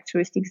similar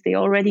characteristics. They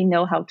already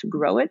know how to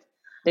grow it.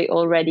 They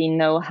already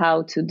know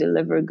how to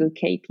deliver good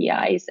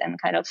KPIs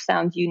and kind of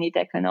sound unit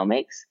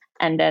economics,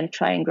 and then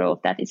try and grow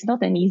that. It's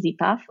not an easy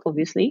path,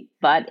 obviously,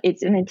 but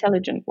it's an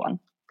intelligent one.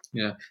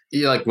 Yeah,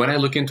 like when I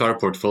look into our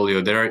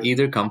portfolio, there are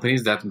either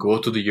companies that go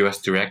to the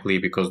US directly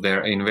because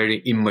they're in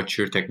very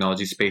immature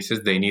technology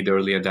spaces. They need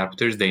early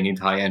adapters. They need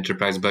high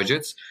enterprise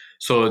budgets.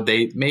 So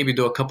they maybe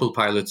do a couple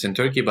pilots in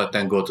Turkey, but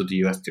then go to the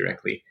US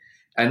directly.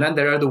 And then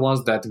there are the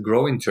ones that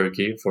grow in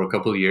Turkey for a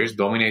couple of years,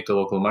 dominate the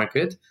local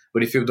market.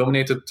 But if you've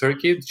dominated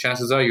Turkey,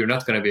 chances are you're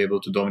not going to be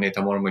able to dominate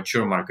a more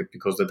mature market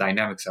because the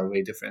dynamics are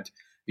way different.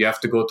 You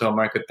have to go to a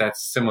market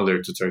that's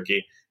similar to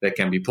Turkey. That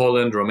can be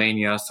Poland,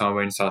 Romania,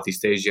 somewhere in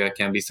Southeast Asia,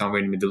 can be somewhere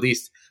in the Middle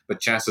East. But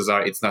chances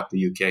are it's not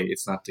the UK,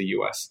 it's not the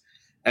US.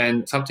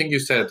 And something you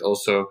said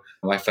also,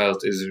 I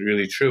felt is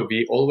really true.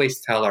 We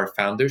always tell our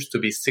founders to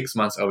be 6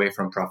 months away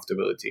from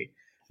profitability.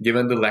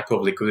 Given the lack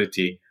of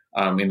liquidity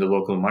in the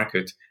local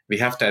market, we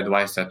have to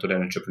advise that to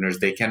their entrepreneurs.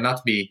 They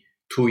cannot be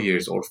 2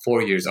 years or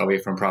 4 years away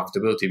from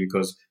profitability,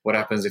 because what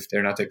happens if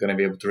they're not going to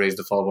be able to raise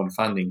the follow-on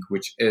funding,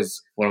 which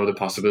is one of the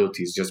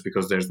possibilities, just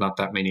because there's not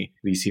that many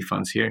VC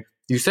funds here.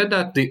 You said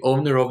that the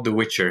owner of The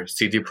Witcher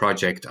CD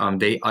Projekt,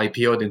 they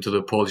IPO'd into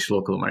the Polish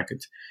local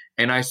market.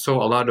 And I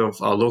saw a lot of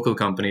local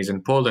companies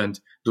in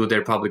Poland do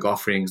their public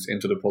offerings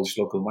into the Polish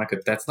local market.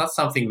 That's not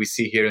something we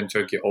see here in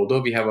Turkey,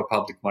 although we have a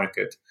public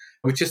market,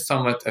 which is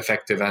somewhat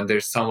effective and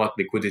there's somewhat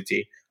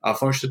liquidity.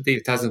 Unfortunately,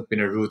 it hasn't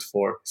been a route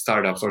for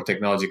startups or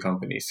technology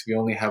companies. We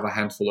only have a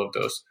handful of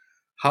those.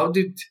 How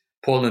did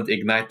Poland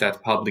ignite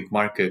that public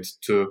market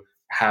to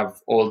have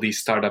all these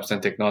startups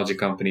and technology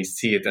companies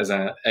see it as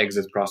an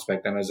exit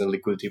prospect and as a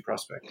liquidity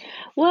prospect?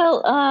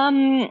 Well,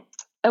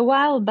 a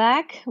while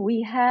back,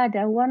 we had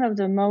one of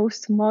the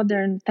most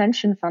modern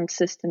pension fund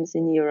systems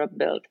in Europe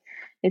built.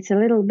 It's a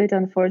little bit,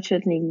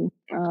 unfortunately,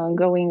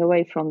 going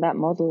away from that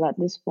model at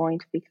this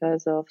point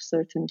because of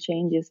certain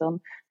changes on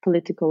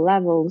political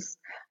levels.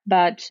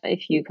 But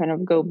if you kind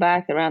of go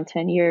back around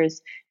 10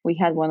 years, we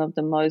had one of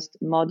the most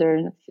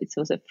modern, it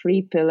was a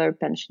 3-pillar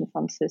pension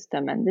fund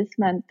system. And this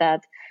meant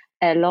that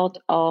a lot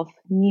of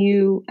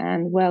new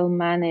and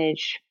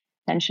well-managed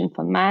pension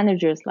fund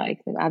managers like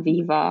the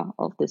Aviva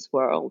of this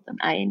world and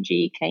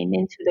ING came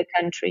into the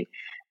country,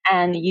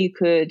 and you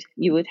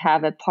would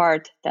have a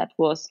part that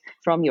was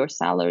from your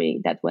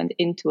salary that went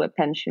into a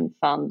pension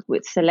fund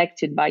with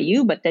selected by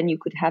you, but then you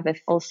could have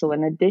also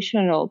an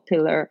additional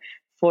pillar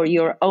for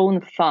your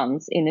own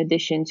funds, in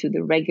addition to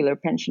the regular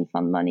pension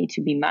fund money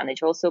to be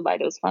managed also by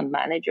those fund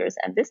managers.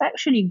 And this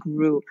actually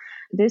grew.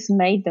 This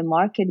made the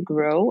market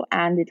grow,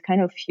 and it kind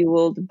of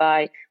fueled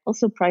by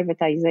also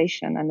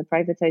privatization. And the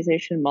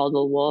privatization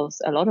model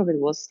a lot of it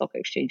was stock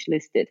exchange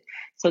listed.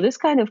 So this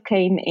kind of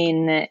came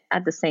in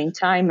at the same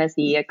time as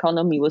the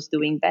economy was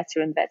doing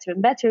better and better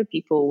and better.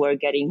 People were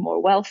getting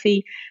more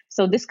wealthy.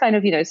 So this kind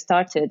of,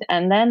 started.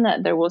 And then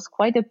there was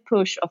quite a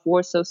push of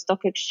Warsaw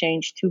Stock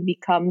Exchange to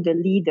become the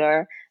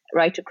leader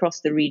right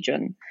across the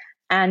region.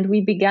 And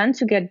we began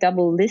to get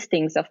double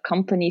listings of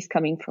companies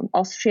coming from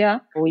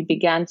Austria. We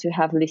began to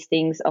have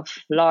listings of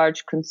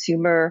large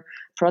consumer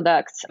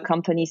products,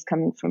 companies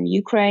coming from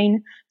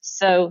Ukraine.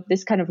 So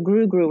this kind of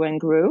grew and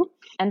grew.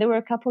 And there were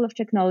a couple of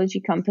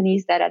technology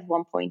companies that at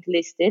one point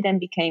listed and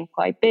became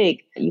quite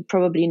big. You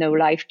probably know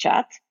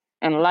LiveChat.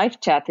 And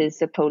LiveChat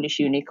is a Polish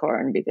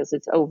unicorn because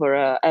it's over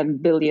a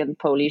billion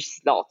Polish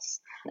zlotys.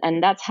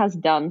 And that has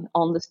done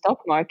on the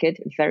stock market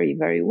very,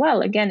 very well.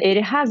 Again, it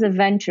has a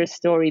venture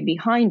story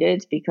behind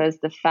it because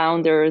the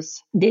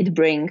founders did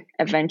bring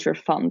a venture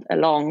fund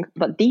along.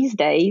 But these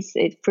days,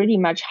 it's pretty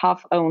much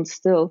half owned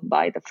still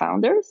by the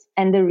founders.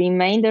 And the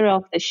remainder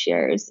of the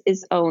shares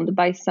is owned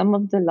by some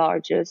of the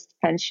largest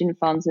pension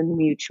funds and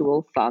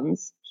mutual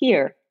funds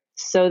here.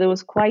 So there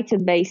was quite a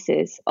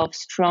basis of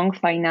strong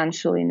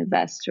financial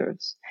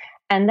investors.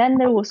 And then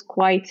there was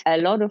quite a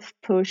lot of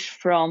push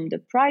from the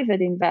private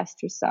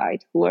investor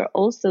side, who are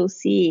also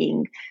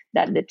seeing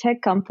that the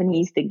tech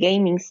companies, the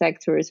gaming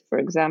sector is, for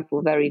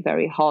example, very,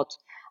 very hot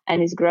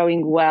and is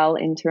growing well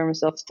in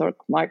terms of stock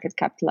market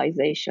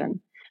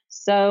capitalization.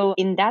 So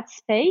in that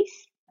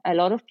space, a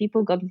lot of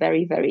people got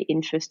very, very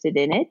interested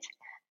in it,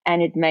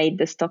 and it made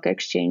the stock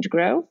exchange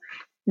grow.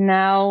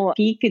 Now,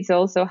 peak, it's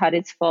also had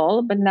its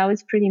fall, but now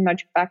it's pretty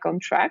much back on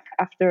track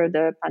after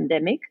the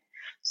pandemic.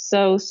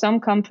 So some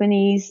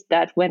companies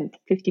that went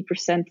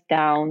 50%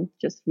 down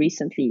just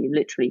recently,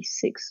 literally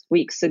 6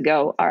 weeks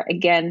ago, are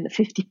again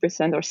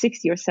 50% or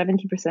 60 or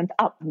 70%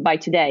 up by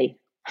today.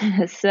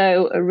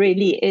 So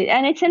really,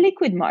 and it's a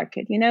liquid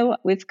market,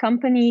 with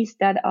companies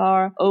that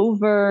are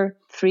over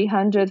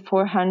 300,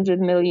 400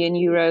 million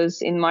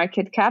euros in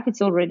market cap,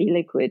 it's already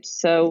liquid.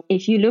 So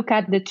if you look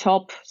at the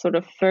top sort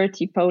of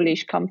 30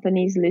 Polish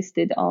companies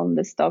listed on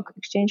the stock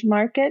exchange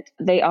market,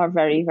 they are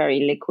very,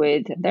 very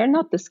liquid. They're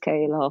not the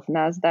scale of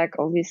NASDAQ,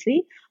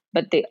 obviously,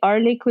 but they are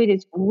liquid.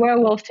 It's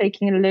well worth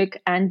taking a look,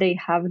 and they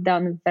have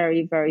done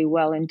very, very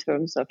well in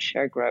terms of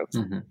share growth.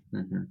 Mm-hmm,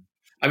 mm-hmm.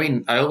 I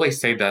mean, I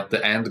always say that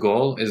the end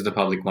goal is the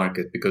public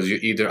market, because you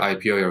either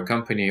IPO your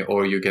company,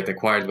 or you get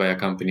acquired by a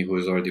company who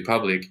is already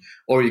public,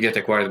 or you get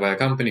acquired by a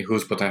company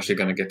who's potentially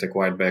going to get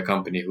acquired by a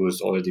company who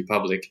is already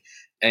public.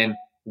 And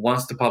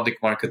once the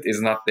public market is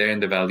not there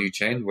in the value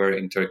chain, where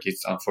in Turkey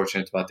it's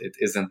unfortunate, but it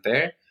isn't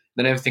there,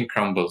 then everything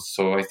crumbles.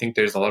 So I think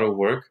there's a lot of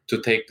work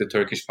to take the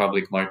Turkish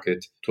public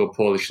market to a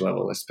Polish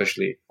level,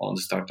 especially on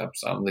the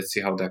startups. Let's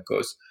see how that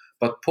goes.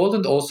 But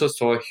Poland also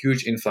saw a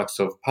huge influx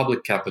of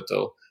public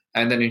capital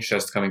and then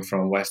interest coming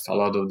from West. A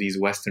lot of these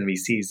Western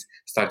VCs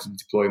started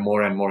to deploy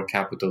more and more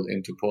capital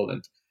into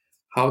Poland.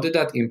 How did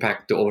that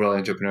impact the overall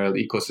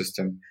entrepreneurial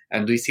ecosystem?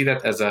 And do you see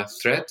that as a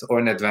threat or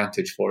an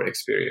advantage for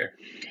Experior?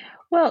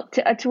 Well,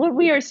 to what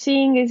we are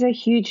seeing is a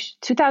huge,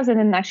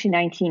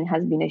 2019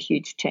 has been a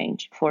huge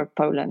change for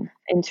Poland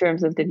in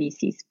terms of the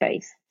VC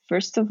space.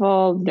 First of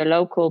all, the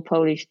local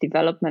Polish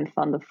Development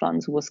Fund of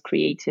Funds was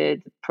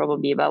created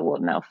probably about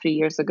 3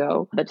 years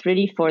ago. But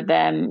really for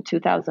them,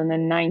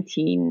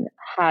 2019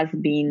 has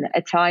been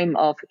a time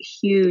of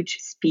huge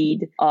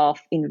speed of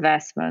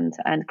investment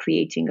and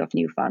creating of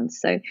new funds.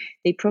 So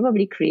they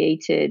probably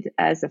created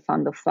as a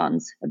fund of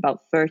funds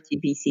about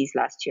 30 VCs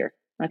last year.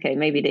 Okay,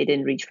 maybe they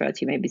didn't reach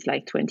 30, maybe it's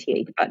like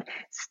 28, but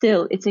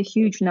still it's a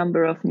huge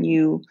number of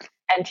new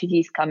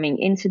entities coming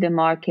into the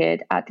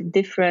market at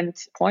different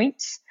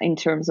points in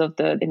terms of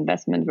the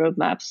investment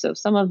roadmap. So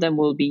some of them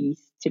will be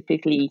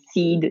typically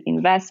seed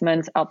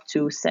investments up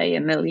to, say,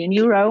 €1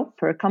 million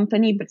per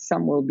company, but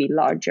some will be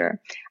larger.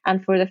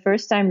 And for the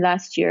first time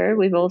last year,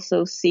 we've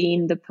also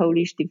seen the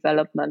Polish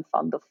Development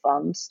Fund of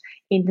Funds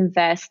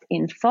invest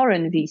in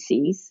foreign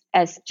VCs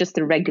as just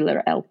a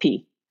regular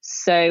LP.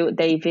 So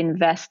they've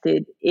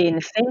invested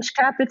in Finch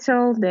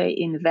Capital, they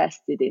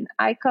invested in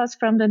ICOS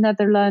from the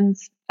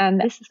Netherlands,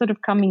 and this is sort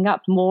of coming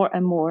up more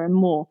and more and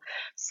more.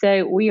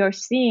 So we are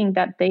seeing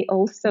that they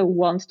also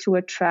want to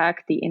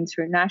attract the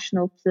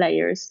international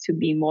players to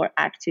be more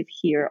active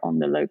here on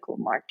the local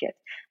market.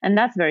 And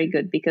that's very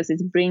good because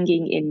it's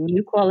bringing in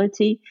new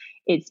quality,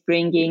 it's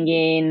bringing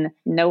in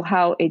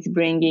know-how, it's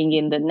bringing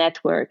in the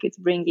network, it's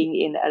bringing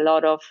in a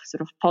lot of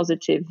sort of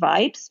positive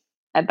vibes.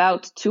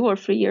 About 2 or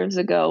 3 years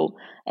ago,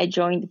 a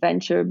joint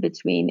venture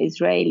between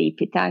Israeli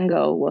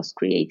Pitango was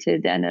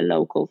created and a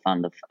local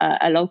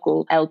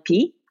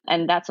LP.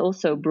 And that's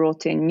also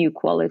brought in new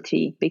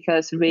quality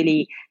because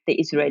really the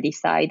Israeli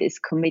side is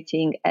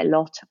committing a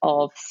lot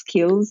of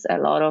skills, a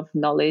lot of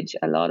knowledge,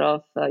 a lot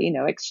of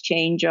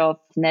exchange of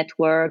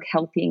network,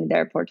 helping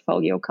their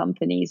portfolio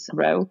companies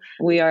grow.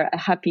 We are a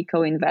happy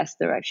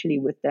co-investor actually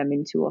with them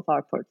in 2 of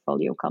our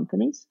portfolio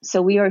companies.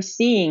 So we are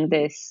seeing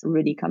this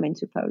really come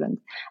into Poland.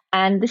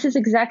 And this is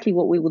exactly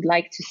what we would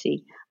like to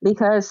see,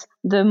 because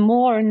the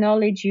more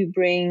knowledge you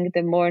bring,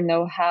 the more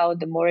know-how,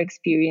 the more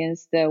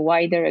experience, the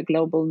wider a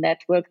global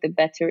network, the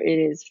better it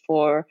is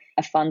for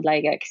a fund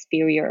like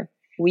Experior.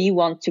 We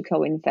want to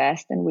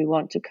co-invest, and we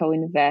want to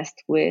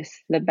co-invest with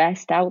the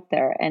best out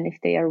there. And if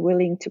they are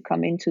willing to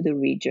come into the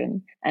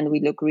region, and we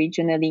look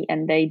regionally,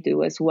 and they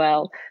do as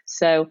well.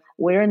 So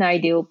we're an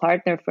ideal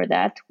partner for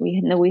that.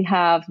 We know we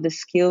have the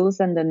skills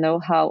and the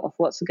know-how of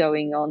what's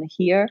going on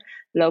here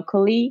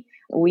locally.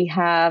 We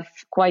have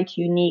quite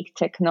unique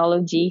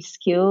technology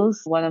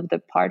skills. One of the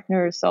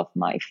partners of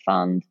my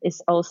fund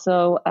is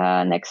also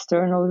an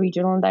external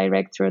regional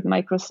director at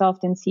Microsoft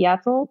in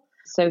Seattle.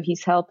 So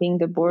he's helping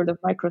the board of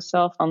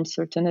Microsoft on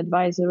certain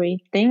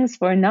advisory things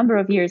for a number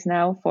of years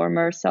now.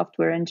 Former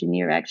software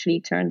engineer, actually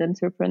turned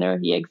entrepreneur.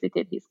 He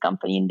exited his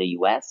company in the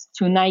US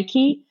to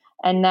Nike,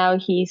 and now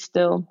he's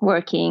still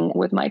working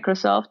with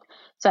Microsoft.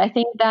 So I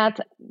think that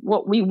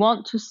what we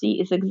want to see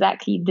is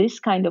exactly this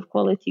kind of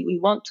quality. We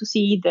want to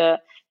see the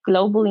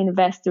global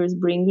investors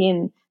bring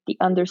in the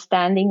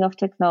understanding of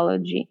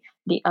technology,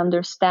 the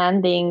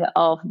understanding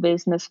of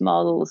business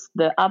models,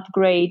 the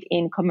upgrade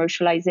in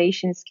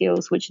commercialization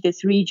skills, which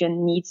this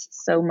region needs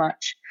so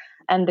much,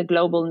 and the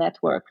global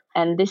network.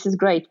 And this is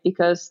great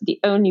because the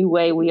only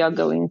way we are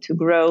going to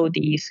grow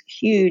these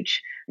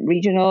huge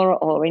regional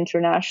or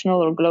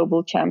international or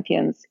global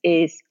champions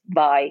is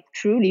by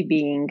truly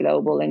being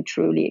global and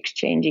truly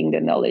exchanging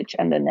the knowledge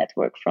and the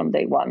network from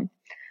day one.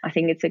 I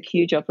think it's a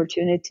huge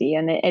opportunity,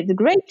 and it's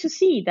great to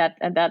see that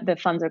the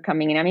funds are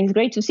coming in. I mean, it's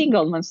great to see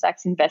Goldman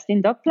Sachs invest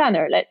in Doc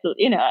Planner.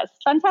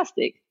 It's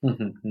fantastic.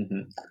 Mm-hmm,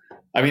 mm-hmm.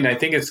 I mean, I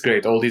think it's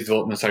great. All these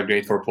developments are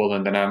great for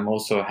Poland, and I'm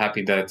also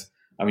happy that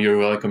you're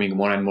welcoming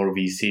more and more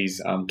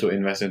VCs to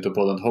invest into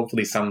Poland.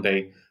 Hopefully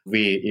someday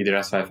we, either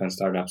as 5 Fund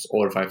Startups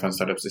or 5 Fund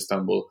Startups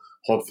Istanbul,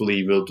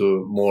 hopefully will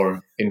do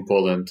more in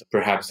Poland,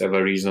 perhaps have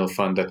a regional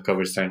fund that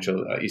covers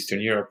Central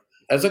Eastern Europe.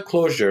 As a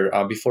closure,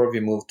 before we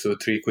move to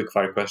 3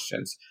 quick-fire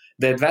questions,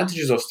 the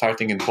advantages of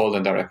starting in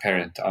Poland are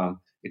apparent.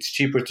 It's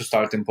cheaper to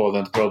start in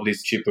Poland. Probably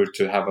it's cheaper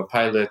to have a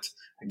pilot,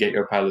 get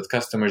your pilot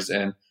customers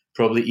in.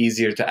 Probably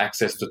easier to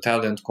access to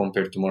talent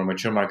compared to more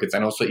mature markets,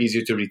 and also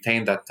easier to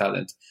retain that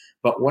talent.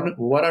 But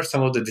what are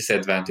some of the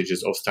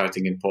disadvantages of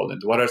starting in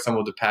Poland? What are some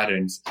of the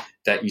patterns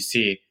that you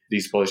see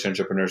these Polish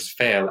entrepreneurs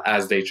fail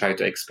as they try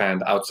to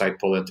expand outside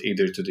Poland,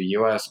 either to the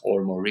US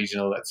or more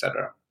regional,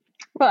 etc.?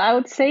 Well, I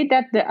would say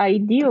that the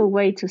ideal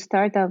way to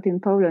start out in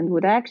Poland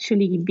would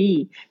actually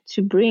be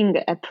to bring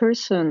a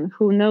person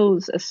who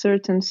knows a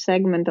certain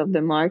segment of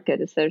the market,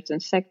 a certain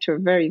sector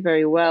very,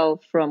 very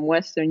well from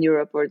Western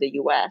Europe or the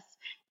US,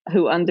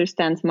 who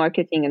understands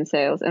marketing and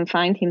sales, and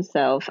find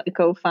himself a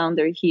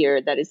co-founder here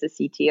that is a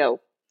CTO.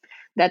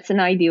 That's an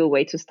ideal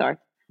way to start,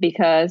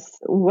 because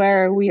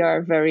where we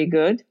are very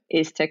good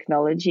is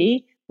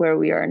technology. Where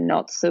we are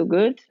not so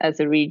good as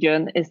a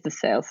region is the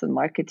sales and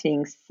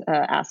marketing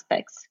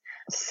aspects.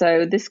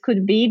 So this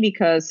could be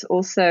because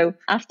also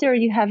after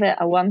you have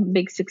a one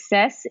big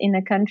success in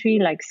a country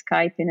like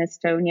Skype in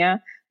Estonia,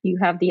 You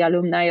have the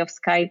alumni of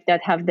Skype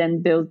that have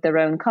then built their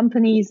own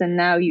companies, and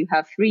now you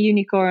have 3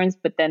 unicorns,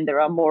 but then there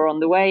are more on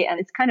the way, and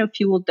it's kind of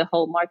fueled the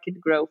whole market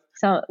growth.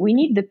 So we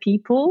need the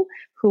people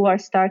who are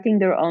starting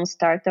their own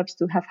startups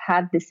to have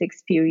had this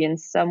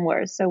experience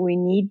somewhere. So we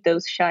need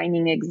those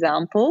shining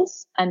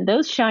examples, and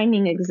those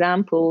shining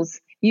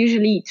examples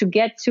usually to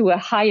get to a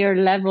higher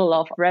level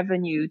of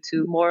revenue,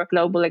 to more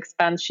global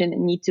expansion,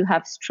 need to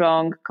have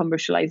strong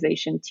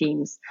commercialization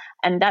teams.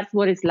 And that's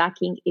what is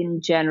lacking in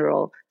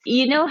general.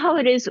 You know how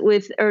it is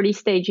with early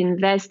stage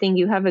investing.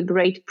 You have a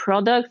great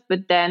product,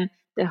 but then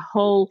the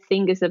whole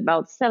thing is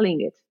about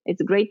selling it.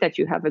 It's great that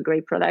you have a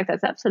great product.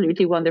 That's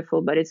absolutely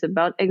wonderful, but it's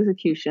about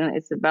execution.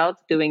 It's about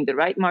doing the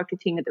right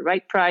marketing at the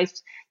right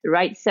price, the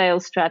right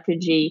sales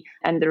strategy,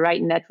 and the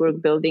right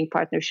network building,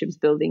 partnerships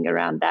building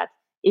around that.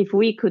 If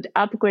we could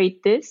upgrade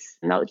this,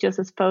 not just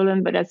as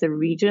Poland, but as a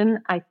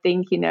region, I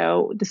think,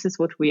 this is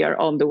what we are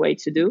on the way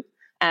to do.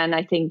 And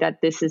I think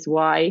that this is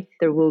why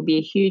there will be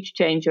a huge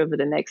change over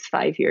the next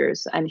 5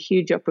 years and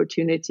huge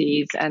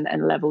opportunities and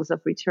levels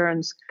of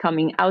returns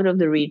coming out of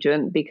the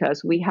region,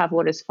 because we have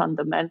what is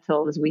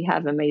fundamental is we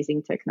have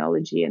amazing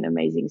technology and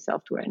amazing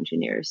software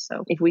engineers.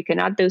 So if we can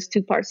add those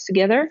two parts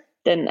together,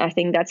 then I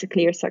think that's a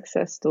clear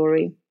success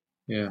story.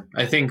 Yeah,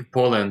 I think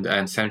Poland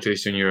and Central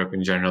Eastern Europe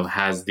in general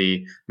has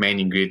the main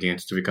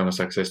ingredients to become a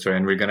success story.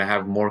 And we're going to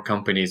have more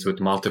companies with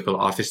multiple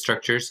office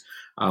structures,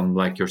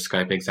 like your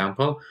Skype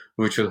example,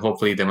 which will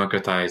hopefully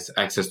democratize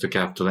access to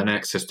capital and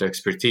access to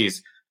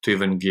expertise to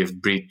even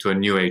give breath to a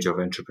new age of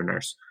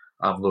entrepreneurs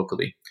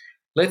locally.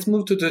 Let's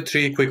move to the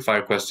 3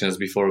 quick-fire questions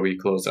before we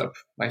close up.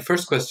 My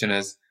first question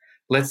is,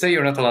 let's say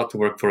you're not allowed to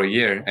work for a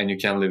year and you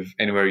can live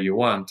anywhere you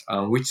want.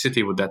 Which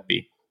city would that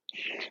be?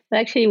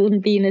 Actually, it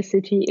wouldn't be in a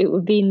city. It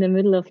would be in the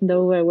middle of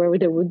nowhere where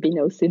there would be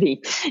no city.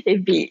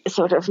 It'd be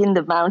sort of in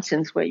the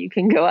mountains where you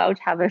can go out,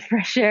 have a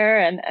fresh air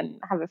and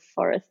have a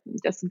forest and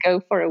just go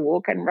for a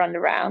walk and run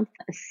around.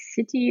 A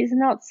city is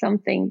not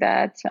something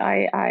that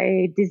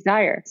I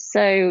desire.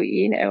 So,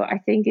 I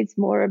think it's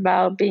more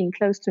about being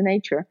close to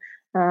nature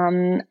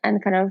and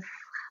kind of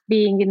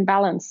being in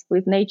balance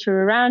with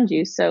nature around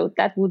you. So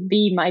that would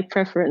be my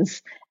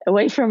preference.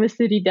 Away from a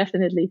city,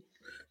 definitely.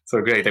 So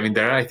great. I mean,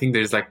 I think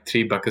there's like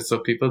 3 buckets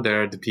of people.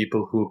 There are the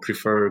people who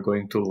prefer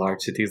going to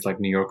large cities like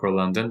New York or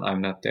London.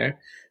 I'm not there.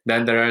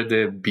 Then there are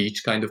the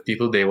beach kind of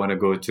people. They want to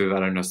go to, I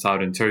don't know,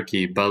 southern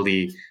Turkey,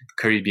 Bali,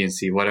 Caribbean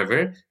Sea,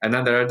 whatever. And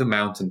then there are the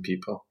mountain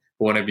people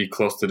who want to be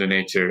close to the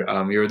nature.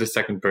 You're the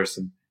second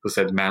person who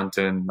said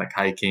mountain, like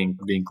hiking,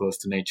 being close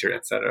to nature,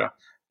 etc.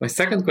 My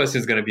second question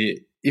is going to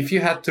be, if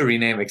you had to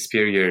rename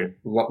Experior,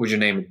 what would you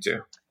name it to?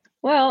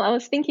 Well, I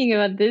was thinking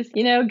about this,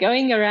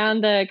 going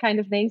around the kind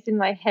of names in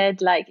my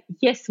head, like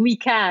Yes, We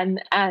Can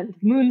and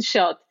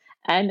Moonshot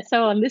and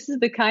so on. This is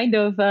the kind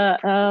of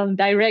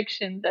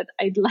direction that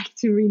I'd like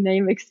to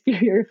rename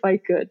Experior if I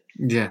could.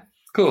 Yeah,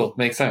 cool.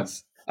 Makes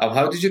sense.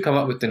 How did you come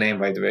up with the name,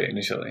 by the way,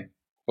 initially?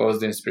 What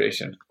was the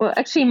inspiration? Well,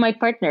 actually, my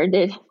partner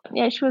did.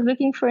 Yeah, she was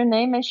looking for a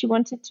name and she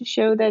wanted to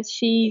show that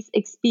she's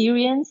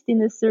experienced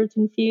in a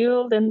certain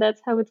field, and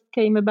that's how it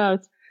came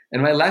about.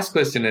 And my last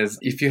question is,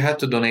 if you had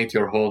to donate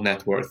your whole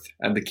net worth,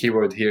 and the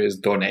keyword here is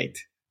donate,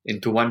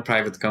 into one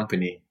private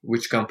company,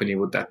 which company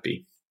would that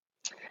be?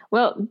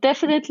 Well,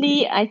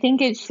 definitely, I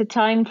think it's a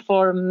time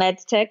for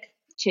medtech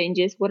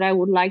changes. What I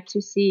would like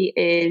to see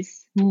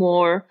is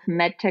more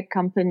medtech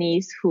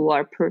companies who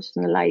are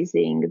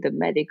personalizing the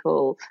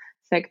medical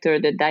sector,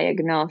 the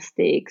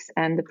diagnostics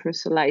and the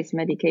personalized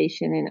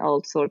medication in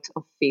all sorts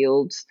of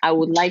fields. I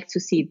would like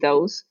to see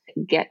those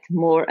get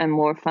more and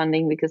more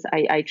funding, because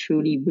I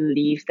truly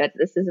believe that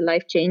this is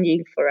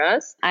life-changing for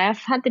us. I have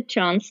had the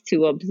chance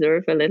to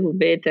observe a little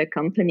bit a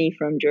company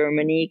from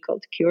Germany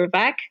called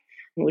CureVac,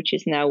 which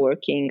is now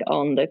working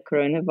on the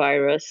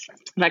coronavirus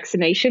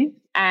vaccination.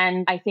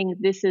 And I think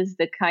this is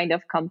the kind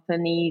of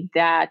company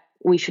that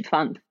we should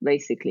fund,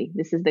 basically.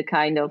 This is the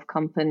kind of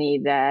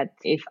company that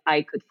if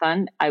I could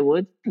fund, I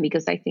would,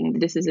 because I think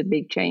this is a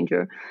big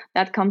changer.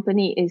 That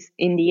company is,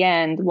 in the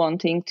end,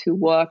 wanting to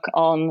work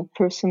on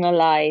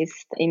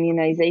personalized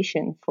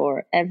immunization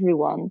for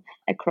everyone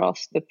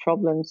across the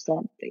problems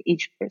that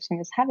each person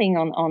is having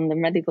on the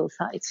medical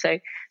side. So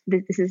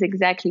this is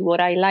exactly what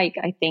I like.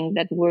 I think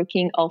that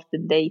working off the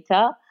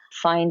data,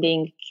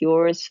 finding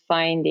cures,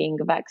 finding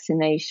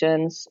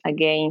vaccinations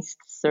against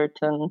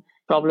certain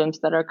problems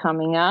that are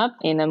coming up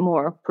in a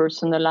more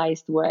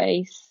personalized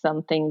way,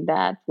 something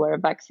that where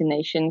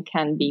vaccination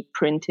can be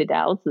printed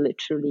out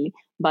literally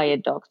by a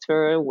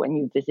doctor when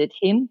you visit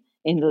him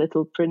in a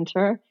little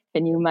printer.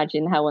 Can you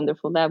imagine how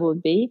wonderful that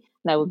would be?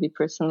 That would be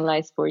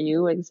personalized for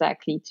you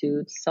exactly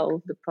to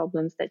solve the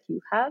problems that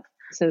you have.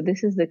 So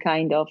this is the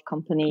kind of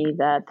company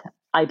that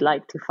I'd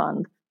like to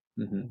fund.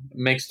 Mm-hmm.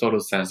 Makes total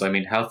sense. I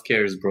mean,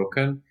 healthcare is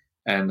broken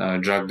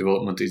and drug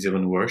development is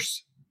even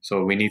worse.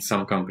 So we need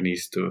some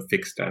companies to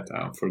fix that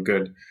for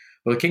good.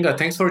 Well, Kinga,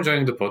 thanks for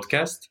joining the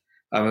podcast.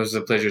 It was a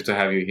pleasure to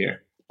have you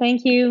here.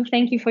 Thank you.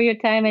 Thank you for your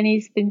time. And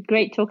it's been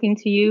great talking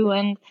to you,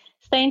 and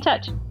stay in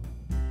touch.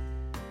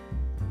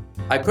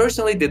 I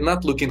personally did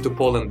not look into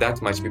Poland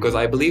that much because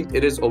I believed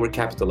it is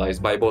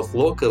overcapitalized by both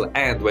local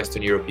and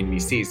Western European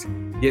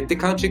VCs, yet the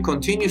country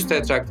continues to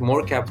attract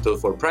more capital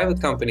for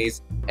private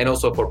companies and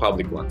also for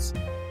public ones.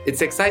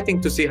 It's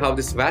exciting to see how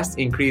this vast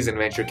increase in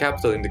venture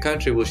capital in the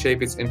country will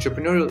shape its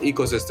entrepreneurial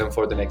ecosystem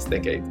for the next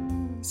decade.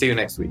 See you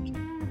next week.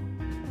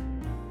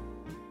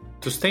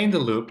 To stay in the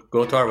loop,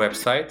 go to our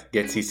website,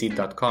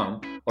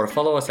 getcc'd.com, or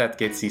follow us at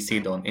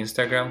GetCC'd on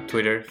Instagram,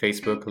 Twitter,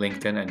 Facebook,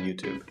 LinkedIn, and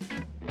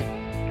YouTube.